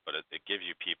friends, but it gives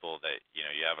you people that you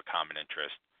have a common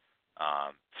interest.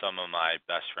 Some of my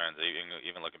best friends,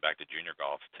 even looking back to junior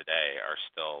golf today, are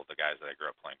still the guys that I grew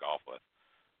up playing golf with.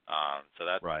 So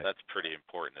that's pretty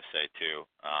important to say too.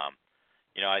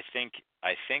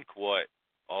 I think what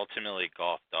ultimately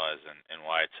golf does and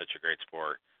why it's such a great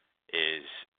sport is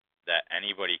that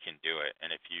anybody can do it.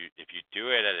 And if you do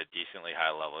it at a decently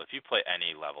high level, if you play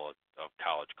any level of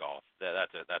college golf,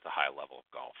 that's a high level of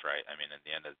golf, right? I mean, at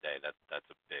the end of the day,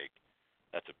 that's a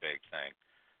big thing.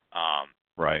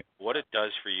 Right. What it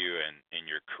does for you in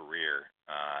your career,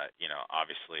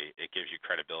 obviously it gives you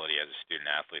credibility as a student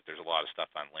athlete. There's a lot of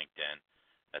stuff on LinkedIn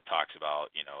that talks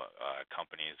about,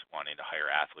 companies wanting to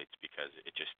hire athletes because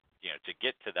it just, to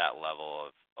get to that level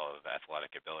of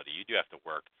athletic ability, you do have to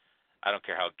work. I don't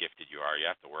care how gifted you are, you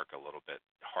have to work a little bit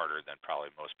harder than probably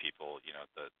most people,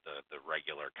 the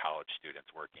regular college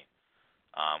students working,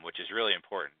 which is really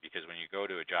important because when you go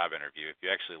to a job interview, if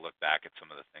you actually look back at some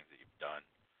of the things that you've done,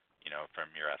 from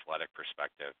your athletic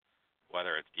perspective,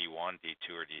 whether it's D1, D2,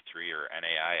 or D3, or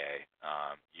NAIA,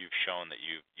 you've shown that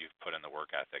you've put in the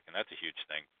work ethic, and that's a huge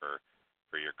thing for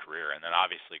your career. And then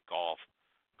obviously golf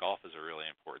is a really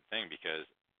important thing because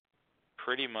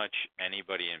pretty much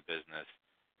anybody in business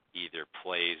either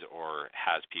plays or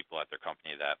has people at their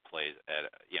company that plays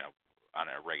at on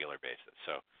a regular basis.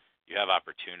 So you have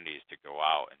opportunities to go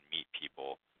out and meet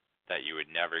people that you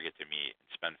would never get to meet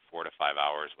and spend 4 to 5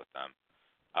 hours with them.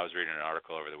 I was reading an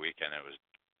article over the weekend. It was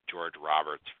George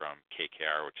Roberts from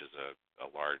KKR, which is a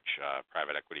large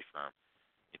private equity firm.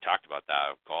 He talked about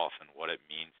that, golf, and what it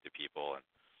means to people. And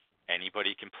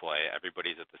anybody can play.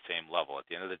 Everybody's at the same level. At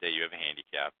the end of the day, you have a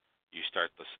handicap. You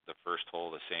start the first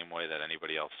hole the same way that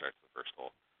anybody else starts the first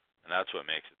hole. And that's what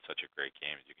makes it such a great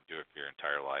game. You can do it for your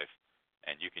entire life,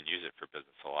 and you can use it for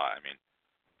business a lot. I mean,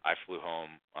 I flew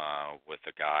home with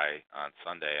a guy on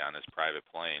Sunday on his private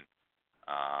plane,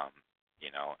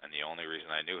 and the only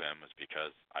reason I knew him was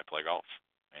because I play golf,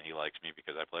 and he likes me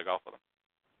because I play golf with him.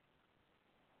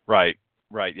 Right.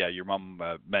 Yeah, your mom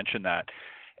mentioned that.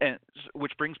 And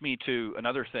which brings me to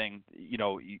another thing,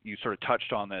 you sort of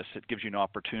touched on this. It gives you an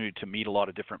opportunity to meet a lot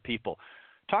of different people.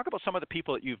 Talk about some of the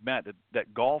people that you've met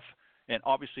that golf, and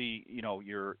obviously,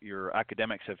 your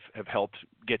academics have helped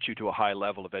get you to a high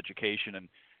level of education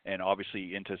and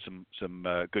obviously into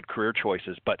some good career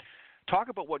choices. But talk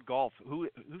about what golf, who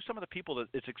some of the people that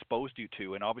it's exposed you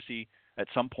to, and obviously at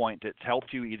some point it's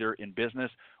helped you either in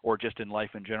business or just in life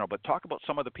in general. But talk about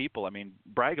some of the people. I mean,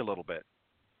 brag a little bit.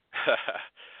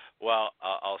 Well,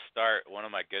 I'll start. One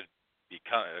of my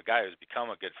a guy who's become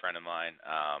a good friend of mine,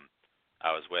 I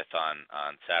was with on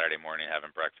Saturday morning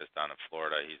having breakfast down in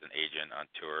Florida. He's an agent on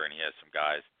tour, and he has some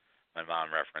guys. My mom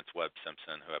referenced Webb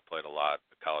Simpson, who I played a lot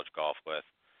of college golf with.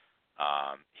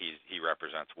 He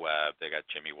represents Webb. They got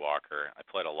Jimmy Walker. I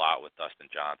played a lot with Dustin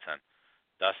Johnson.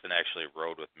 Dustin actually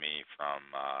rode with me from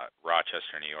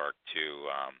Rochester, New York to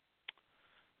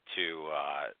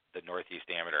the Northeast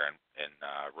Amateur in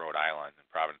Rhode Island, in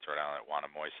Providence, Rhode Island, at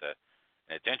Wanamoisa.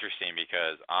 And it's interesting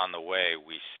because on the way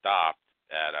we stopped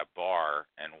at a bar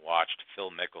and watched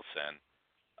Phil Mickelson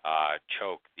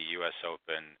choke the U.S.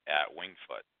 Open at Winged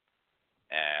Foot.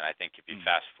 And I think if you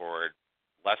fast forward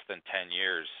less than 10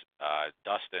 years,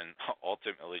 Dustin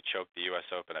ultimately choked the U.S.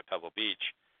 Open at Pebble Beach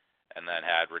and then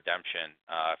had redemption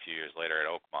a few years later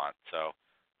at Oakmont. So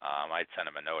I'd sent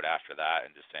him a note after that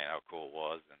and just saying how cool it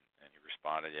was, and he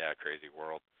responded, yeah, crazy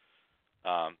world.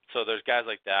 So there's guys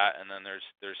like that, and then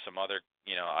there's some other,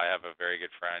 I have a very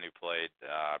good friend who played,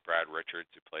 Brad Richards,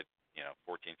 who played,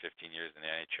 14, 15 years in the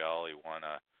NHL. He won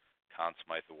a Conn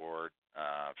Smythe Award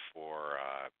for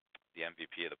the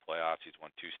MVP of the playoffs. He's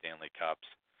won 2 Stanley Cups.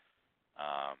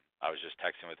 I was just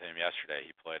texting with him yesterday.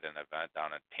 He played an event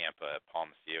down in Tampa at Palm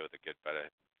Seal with a good friend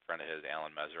of his,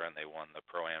 Alan Mesra, and they won the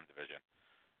Pro-Am division.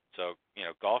 So,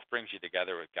 golf brings you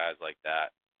together with guys like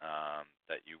that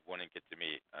that you wouldn't get to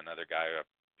meet. Another guy who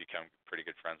I've become pretty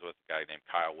good friends with, a guy named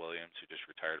Kyle Williams, who just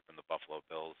retired from the Buffalo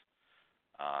Bills.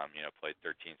 Played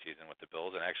 13 seasons with the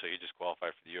Bills, and actually he just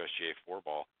qualified for the USGA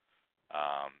 4-ball.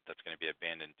 That's going to be at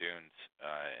Bandon Dunes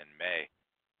in May.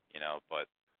 But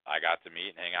I got to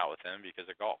meet and hang out with him because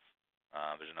of golf.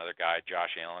 There's another guy,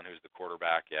 Josh Allen, who's the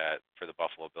quarterback for the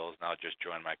Buffalo Bills now, just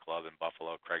joined my club in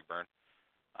Buffalo, Craigburn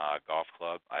Golf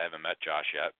Club. I haven't met Josh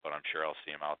yet, but I'm sure I'll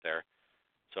see him out there.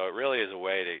 So it really is a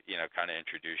way to, kind of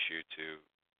introduce you to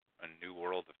a new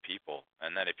world of people.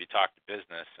 And then if you talk to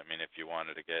business, I mean, if you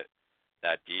wanted to get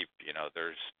that deep,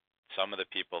 there's some of the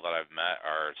people that I've met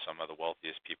are some of the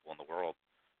wealthiest people in the world,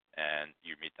 and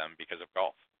you meet them because of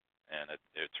golf. And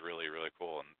it's really, really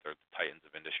cool. And they're the titans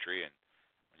of industry. And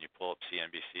when you pull up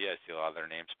CNBC, I see a lot of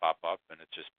their names pop up, and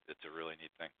it's a really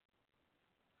neat thing.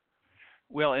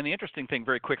 Well, and the interesting thing,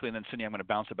 very quickly, and then Cindy, I'm going to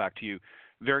bounce it back to you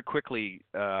very quickly,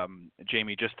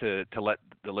 Jamie, just to let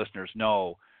the listeners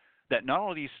know that not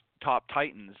only these top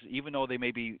titans, even though they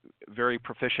may be very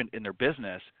proficient in their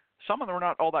business, some of them are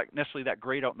not all that necessarily that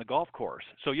great out in the golf course.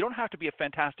 So you don't have to be a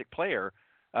fantastic player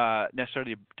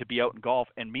necessarily to be out in golf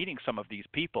and meeting some of these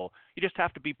people. You just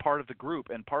have to be part of the group,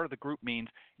 and part of the group means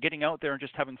getting out there and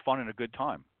just having fun and a good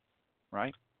time,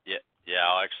 right? Yeah,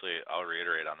 I'll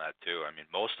reiterate on that too. I mean,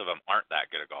 most of them aren't that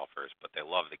good at golfers, but they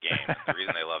love the game. And the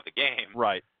reason they love the game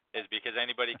right. is because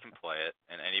anybody can play it,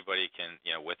 and anybody can,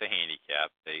 with a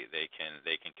handicap, they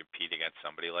can compete against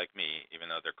somebody like me, even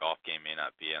though their golf game may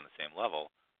not be on the same level.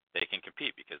 They can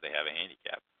compete because they have a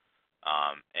handicap.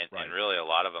 And really a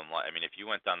lot of them, I mean, if you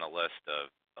went down the list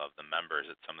of the members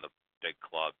at some of the big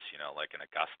clubs, like in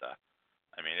Augusta,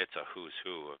 I mean, it's a who's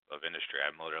who of industry.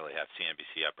 I literally have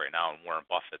CNBC up right now, and Warren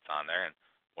Buffett's on there, and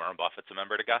Warren Buffett's a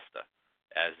member at Augusta,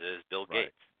 as is Bill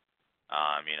Gates.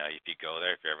 If you go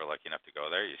there, if you're ever lucky enough to go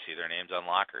there, you see their names on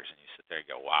lockers, and you sit there and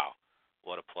go, wow,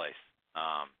 what a place.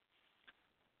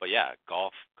 But yeah,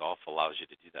 golf allows you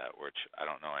to do that, which I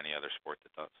don't know any other sport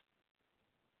that does.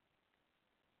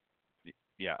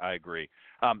 Yeah, I agree.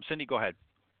 Cindy, go ahead.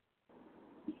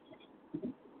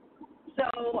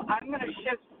 So I'm going to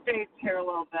shift states here a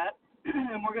little bit,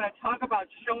 and we're going to talk about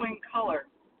showing color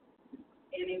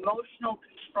and emotional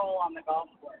control on the golf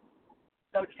course.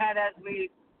 So, Ted, as we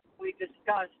we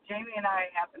discussed, Jamie and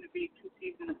I happen to be two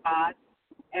peas in a pod,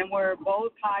 and we're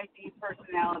both high D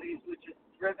personalities, which is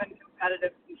driven,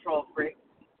 competitive, control freaks.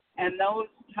 And those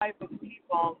type of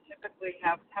people typically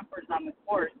have tempers on the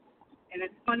course. And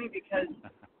it's funny because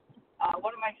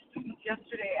one of my students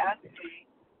yesterday asked me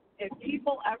if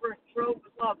people ever throw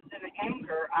clubs in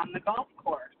anger on the golf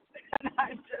course. And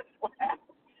I just laughed.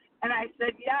 And I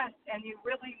said, yes, and you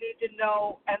really need to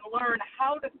know and learn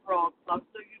how to throw a club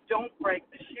so you don't break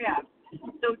the shaft.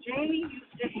 So Jamie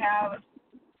used to have,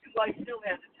 well, he still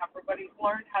has a temper, but he's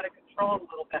learned how to control it a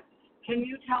little bit. Can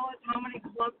you tell us how many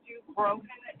clubs you've broken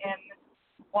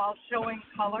while showing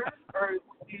color, or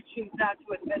do you choose not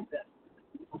to admit this?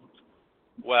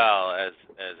 Well, as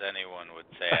anyone would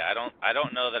say, I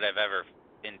don't know that I've ever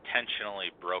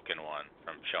intentionally broken one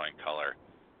from showing color.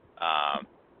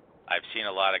 I've seen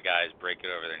a lot of guys break it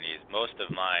over their knees. Most of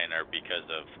mine are because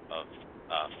of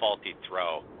faulty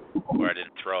throw, where I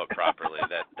didn't throw it properly,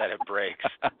 that it breaks.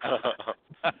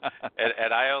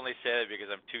 and I only say that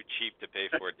because I'm too cheap to pay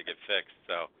for it to get fixed.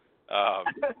 So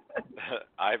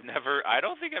I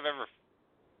don't think I've ever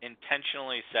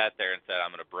intentionally sat there and said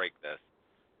I'm going to break this.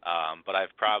 But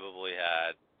I've probably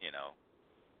had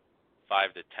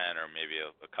 5 to 10 or maybe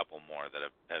a couple more that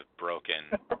have broken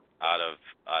out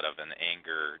of an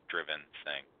anger-driven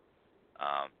thing.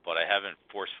 But I haven't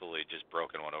forcefully just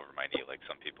broken one over my knee like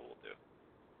some people will do.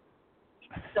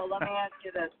 So let me ask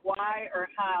you this. Why or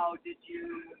how did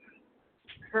you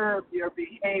curb your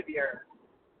behavior?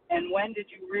 And when did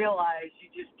you realize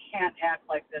you just can't act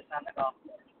like this on the golf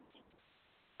course?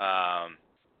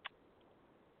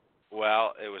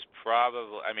 Well, it was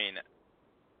probably,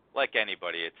 like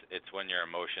anybody, it's when your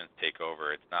emotions take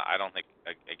over. It's not, I don't think,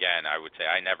 again, I would say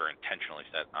I never intentionally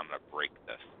said I'm going to break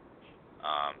this.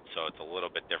 So it's a little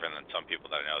bit different than some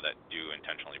people that I know that do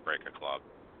intentionally break a club.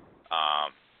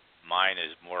 Mine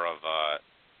is more of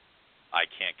I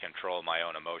can't control my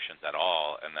own emotions at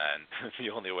all, and then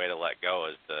the only way to let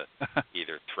go is to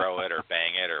either throw it or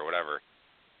bang it or whatever.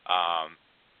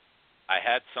 I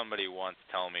had somebody once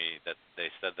tell me that they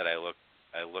said that I looked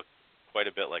quite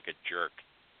a bit like a jerk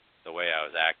the way I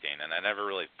was acting, and I never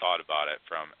really thought about it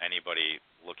from anybody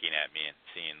looking at me and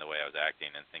seeing the way I was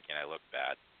acting and thinking I looked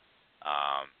bad.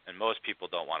 And most people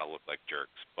don't want to look like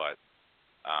jerks, but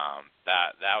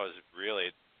that was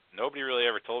really, nobody really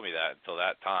ever told me that until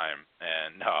that time.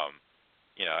 And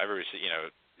everybody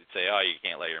you'd say, oh, you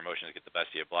can't let your emotions get the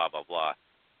best of you, blah blah blah.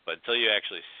 But until you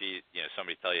actually see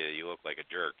somebody tell you that you look like a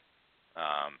jerk,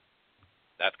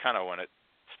 that's kind of when it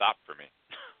stopped for me.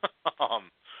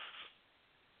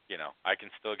 I can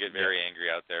still get very angry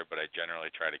out there, but I generally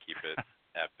try to keep it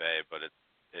at bay. But it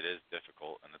is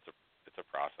difficult, and it's a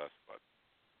process. But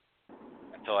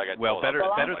until I got told better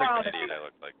an the idiot I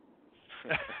looked like.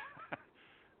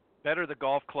 Better the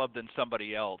golf club than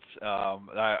somebody else.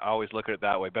 I always look at it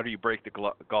that way. Better you break the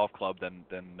golf club than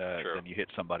you hit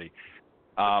somebody.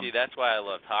 See, that's why I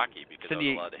loved hockey, because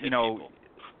Cindy, I was allowed to hit people.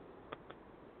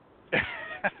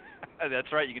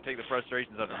 That's right. You can take the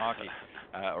frustrations out in hockey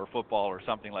or football or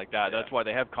something like that. Yeah. That's why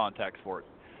they have contact sports.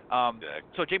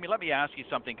 So, Jamie, let me ask you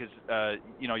something, because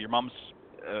your mom's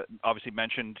obviously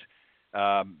mentioned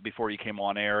before you came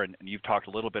on air, and you've talked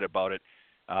a little bit about it.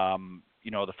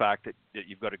 The fact that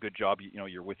you've got a good job.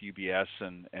 You're with UBS,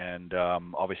 and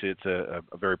obviously it's a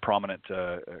very prominent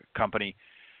company.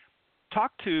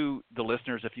 Talk to the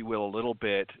listeners, if you will, a little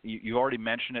bit. You already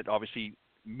mentioned it. Obviously,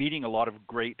 meeting a lot of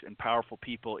great and powerful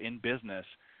people in business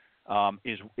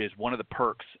is one of the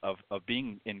perks of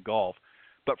being in golf.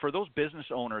 But for those business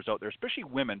owners out there, especially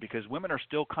women, because women are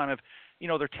still kind of,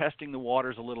 they're testing the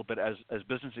waters a little bit as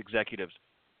business executives.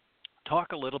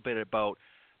 Talk a little bit about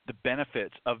the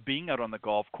benefits of being out on the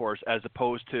golf course as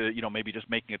opposed to, maybe just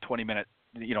making a 20-minute,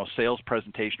 sales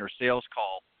presentation or sales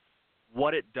call.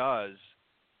 What it does,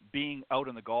 being out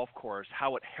on the golf course,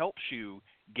 how it helps you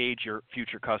gauge your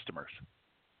future customers.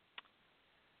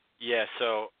 Yeah,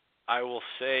 so I will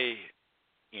say,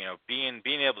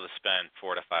 being able to spend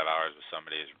 4 to 5 hours with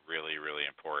somebody is really, really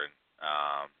important.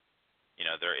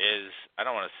 There is, I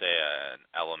don't want to say an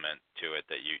element to it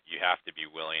that you have to be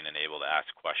willing and able to ask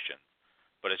questions,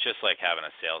 but it's just like having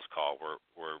a sales call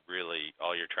where really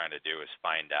all you're trying to do is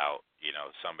find out,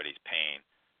 somebody's pain,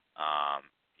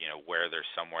 where there's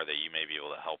somewhere that you may be able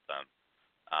to help them.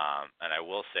 And I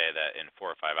will say that in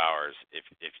 4 or 5 hours,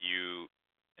 if you,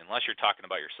 unless you're talking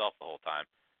about yourself the whole time,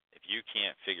 if you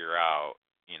can't figure out,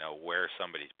 where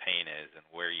somebody's pain is and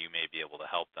where you may be able to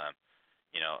help them,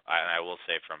 and I will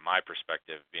say from my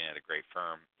perspective, being at a great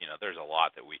firm, there's a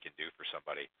lot that we can do for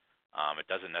somebody. It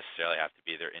doesn't necessarily have to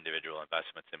be their individual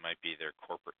investments. It might be their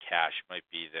corporate cash, it might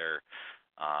be their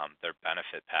their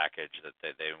benefit package that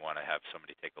they want to have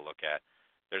somebody take a look at.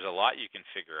 There's a lot you can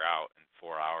figure out in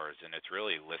 4 hours, and it's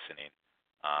really listening.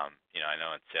 I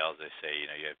know in sales they say,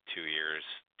 you have 2 ears,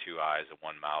 2 eyes, and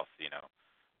 1 mouth.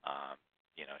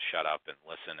 Shut up and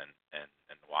listen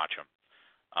and watch them.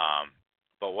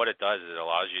 But what it does is it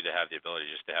allows you to have the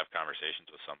ability just to have conversations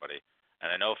with somebody.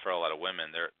 And I know for a lot of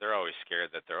women, they're always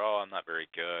scared that I'm not very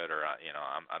good, or I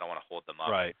don't want to hold them up.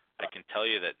 Right. I can tell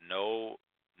you that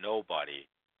nobody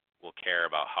will care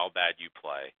about how bad you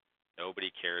play.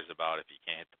 Nobody cares about if you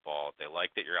can't hit the ball. They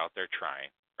like that you're out there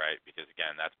trying, right? Because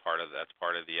again, that's part of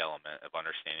the element of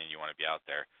understanding you want to be out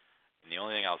there. And the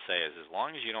only thing I'll say is, as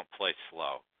long as you don't play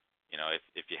slow,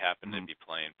 if you happen to be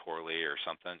playing poorly or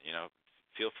something,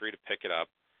 feel free to pick it up.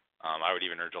 I would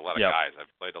even urge a lot of guys.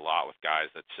 I've played a lot with guys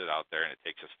that sit out there and it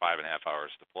takes us 5.5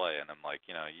 hours to play, and I'm like,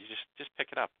 you just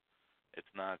pick it up.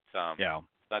 It's not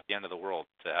it's not the end of the world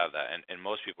to have that, and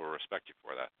most people will respect you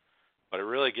for that. But it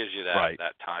really gives you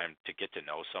that time to get to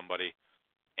know somebody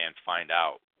and find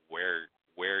out where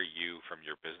you, from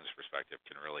your business perspective,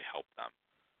 can really help them.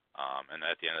 And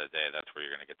at the end of the day, that's where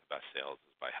you're going to get the best sales,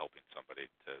 is by helping somebody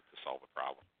to solve a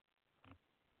problem.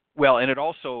 Well, and it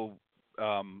also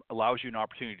allows you an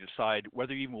opportunity to decide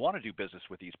whether you even want to do business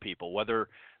with these people, whether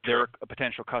they're a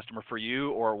potential customer for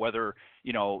you, or whether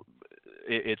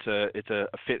it's a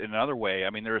fit in another way. I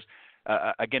mean, there's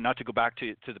again, not to go back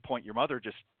to the point your mother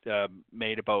just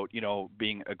made about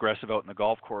being aggressive out in the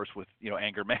golf course with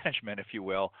anger management, if you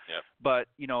will. Yep. But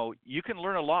you can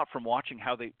learn a lot from watching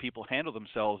how people handle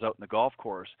themselves out in the golf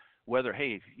course. Whether,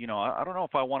 hey, I don't know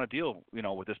if I want to deal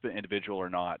with this individual or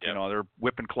not. Yep. They're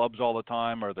whipping clubs all the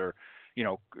time, or they're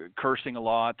cursing a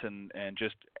lot and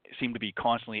just seem to be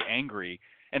constantly angry.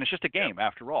 And it's just a game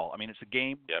after all. I mean, it's a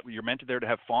game. Yep. You're meant to there to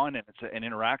have fun, and it's an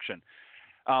interaction.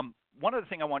 One other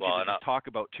thing I want you to just talk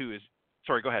about too is,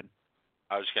 sorry, go ahead.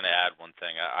 I was going to add one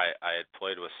thing. I had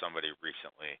played with somebody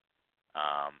recently,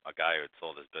 a guy who had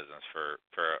sold his business for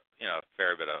a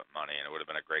fair bit of money, and it would have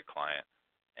been a great client.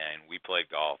 And we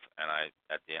played golf, and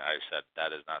at the end I said,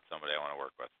 that is not somebody I want to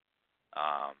work with.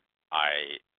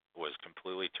 I was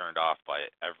completely turned off by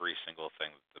every single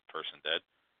thing that the person did,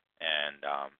 and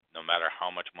no matter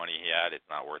how much money he had, it's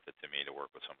not worth it to me to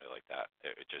work with somebody like that.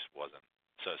 It just wasn't.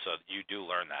 So you do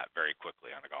learn that very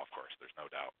quickly on a golf course. There's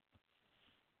no doubt.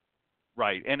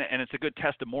 Right, and it's a good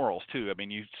test of morals too. I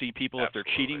mean, you see people Absolutely. If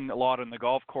they're cheating a lot on the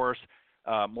golf course,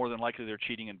 more than likely they're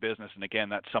cheating in business. And again,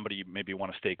 that's somebody you maybe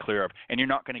want to stay clear of. And you're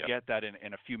not going to get that in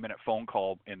a few-minute phone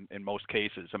call in most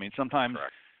cases. I mean, sometimes,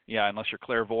 Correct. unless you're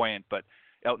clairvoyant, but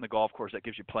out in the golf course, that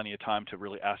gives you plenty of time to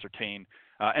really ascertain,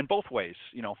 and both ways,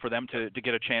 for them to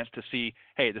get a chance to see,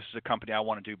 hey, this is a company I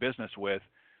want to do business with,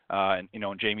 and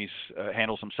Jamie's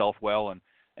handles himself well,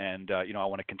 and I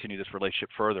want to continue this relationship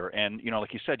further. And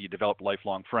like you said, you develop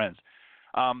lifelong friends.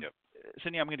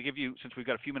 Cindy, I'm going to give you, since we've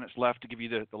got a few minutes left, to give you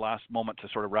the last moment to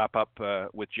sort of wrap up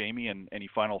with Jamie and any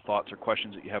final thoughts or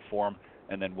questions that you have for him,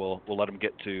 and then we'll let him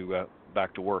get to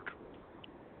back to work.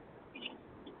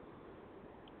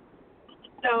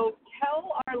 So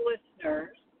tell our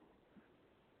listeners,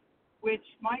 which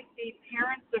might be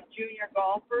parents of junior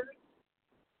golfers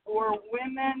or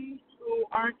women who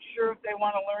aren't sure if they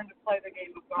want to learn to play the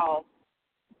game of golf,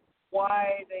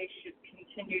 why they should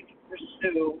continue to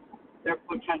pursue their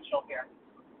potential here.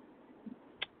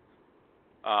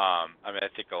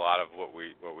 I think a lot of what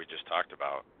we just talked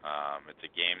about. It's a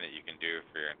game that you can do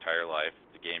for your entire life.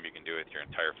 It's a game you can do with your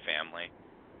entire family.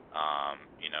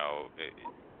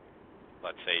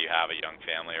 Let's say you have a young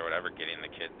family or whatever, getting the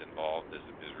kids involved is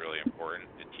really important.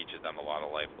 It teaches them a lot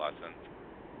of life lessons.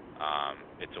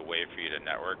 It's a way for you to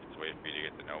network. It's a way for you to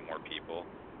get to know more people.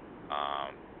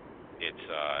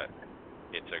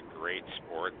 It's a great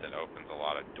sport that opens a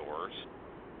lot of doors,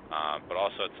 but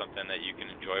also it's something that you can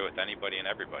enjoy with anybody and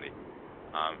everybody.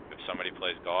 If somebody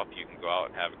plays golf, you can go out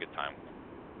and have a good time with them.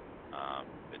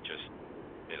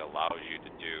 It allows you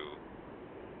to do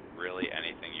really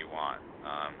anything you want.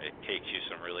 It takes you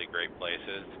some really great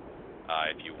places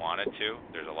if you wanted to.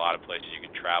 There's a lot of places you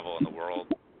can travel in the world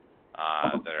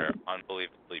that are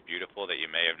unbelievably beautiful that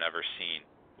you may have never seen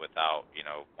without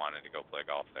wanting to go play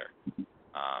golf there.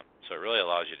 So it really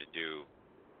allows you to do,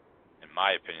 in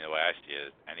my opinion, the way I see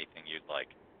it, is anything you'd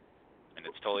like. And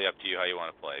it's totally up to you how you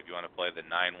want to play. If you want to play the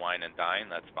 9, wine, and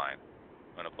dine, that's fine.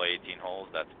 If you want to play 18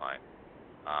 holes, that's fine.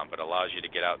 But it allows you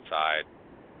to get outside,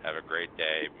 have a great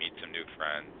day, meet some new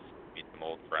friends, meet some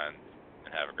old friends,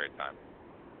 and have a great time.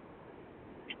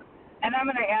 And I'm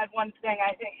going to add one thing.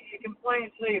 I think you can play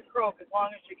until you croak as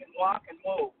long as you can walk and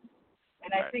move. And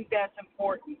I think that's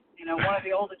important. One of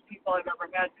the oldest people I've ever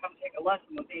had come take a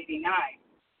lesson was 89.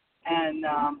 And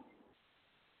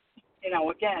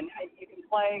again, you can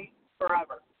play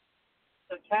forever.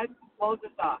 So Ted, close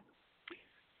us off.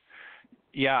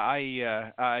 Yeah,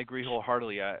 I agree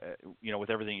wholeheartedly. With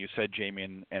everything you said, Jamie,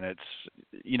 and it's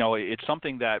it's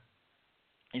something that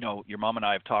your mom and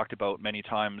I have talked about many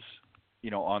times,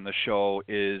 on the show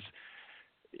is,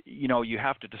 you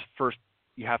have to just first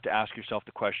you have to ask yourself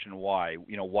the question why.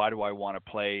 Why do I want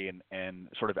to play, and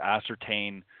sort of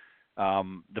ascertain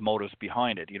the motives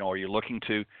behind it. Are you looking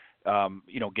to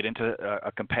get into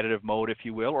a competitive mode, if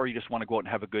you will, or you just want to go out and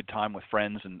have a good time with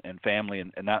friends and family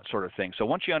and that sort of thing. So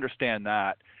once you understand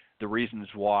that, the reasons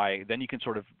why, then you can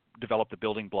sort of develop the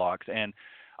building blocks. And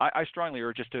I strongly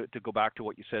urge, just to go back to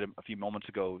what you said a few moments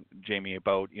ago, Jamie,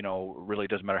 about, really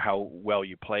doesn't matter how well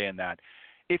you play in that.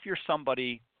 If you're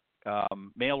somebody,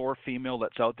 male or female,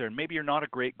 that's out there, and maybe you're not a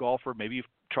great golfer, maybe you've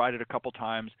tried it a couple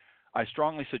times, I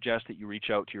strongly suggest that you reach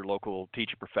out to your local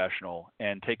teacher professional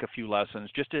and take a few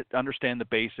lessons just to understand the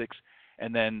basics,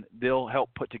 and then they'll help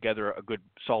put together a good,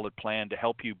 solid plan to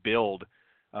help you build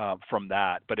from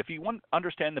that. But if you want to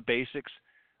understand the basics,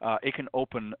 it can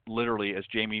open, literally, as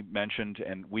Jamie mentioned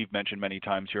and we've mentioned many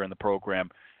times here in the program,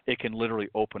 it can literally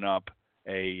open up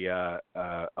a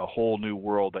whole new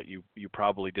world that you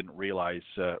probably didn't realize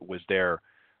was there.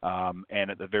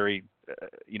 And at the very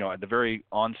at the very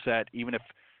onset, even if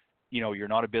you're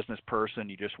not a business person,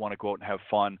 you just want to go out and have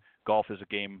fun, golf is a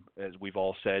game, as we've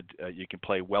all said, you can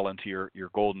play well into your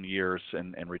golden years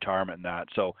and retirement and that.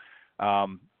 So,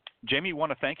 Jamie, I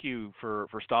want to thank you for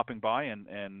stopping by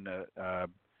and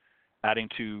adding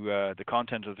to the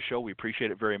content of the show. We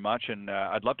appreciate it very much, and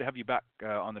I'd love to have you back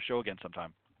on the show again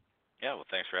sometime. Yeah, well,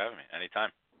 thanks for having me.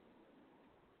 Anytime.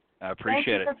 I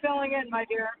appreciate it. Thank you for filling in, my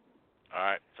dear. All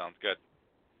right, sounds good.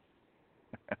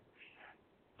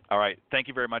 All right. Thank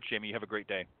you very much, Jamie. You have a great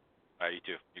day. All right, you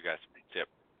too. You guys. See ya.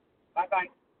 Bye-bye.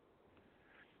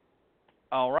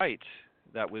 All right.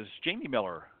 That was Jamie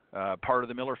Miller, part of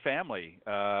the Miller family.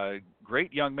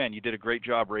 Great young man. You did a great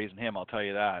job raising him, I'll tell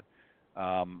you that.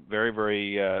 Very,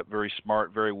 very, very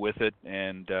smart, very with it,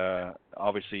 and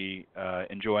obviously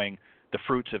enjoying the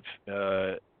fruits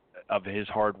of his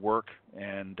hard work.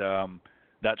 And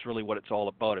that's really what it's all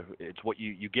about. It's what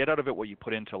you get out of it, what you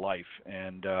put into life.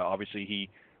 And obviously he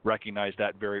recognized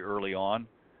that very early on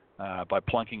by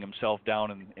plunking himself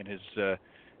down in his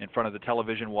in front of the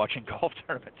television watching golf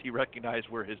tournaments. He recognized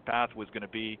where his path was going to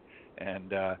be,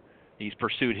 and he's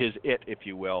pursued his if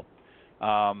you will.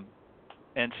 And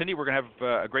Cindy, we're going to have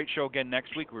a great show again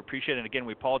next week. We appreciate it. And again,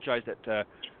 we apologize that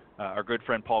our good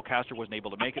friend Paul Kaster wasn't able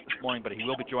to make it this morning, but he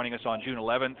will be joining us on June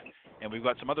 11th. And we've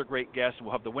got some other great guests.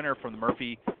 We'll have the winner from the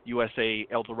Murphy USA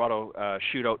El Dorado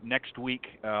shootout next week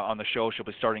on the show. She'll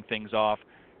be starting things off,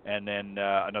 and then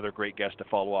another great guest to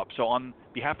follow up. So on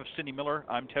behalf of Cindy Miller,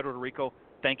 I'm Ted Roderico.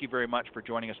 Thank you very much for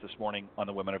joining us this morning on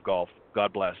the Women of Golf.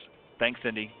 God bless. Thanks,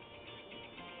 Cindy.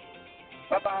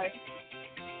 Bye-bye.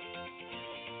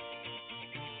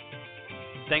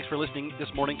 Thanks for listening this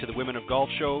morning to the Women of Golf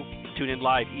Show. Tune in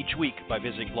live each week by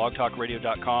visiting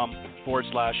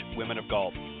blogtalkradio.com/Women of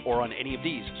Golf, or on any of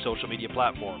these social media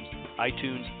platforms: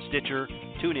 iTunes, Stitcher,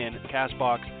 TuneIn,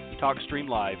 CastBox, TalkStream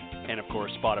Live, and of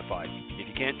course Spotify. If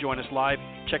you can't join us live,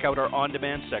 check out our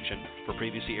on-demand section for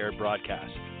previously aired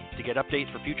broadcasts. To get updates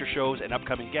for future shows and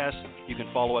upcoming guests, you can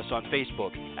follow us on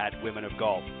Facebook at Women of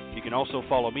Golf. You can also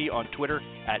follow me on Twitter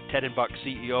at Ted and Buck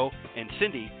CEO and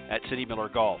Cindy at Cindy Miller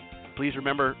Golf. Please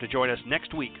remember to join us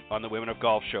next week on the Women of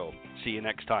Golf Show. See you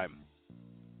next time.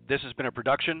 This has been a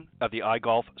production of the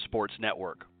iGolf Sports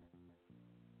Network.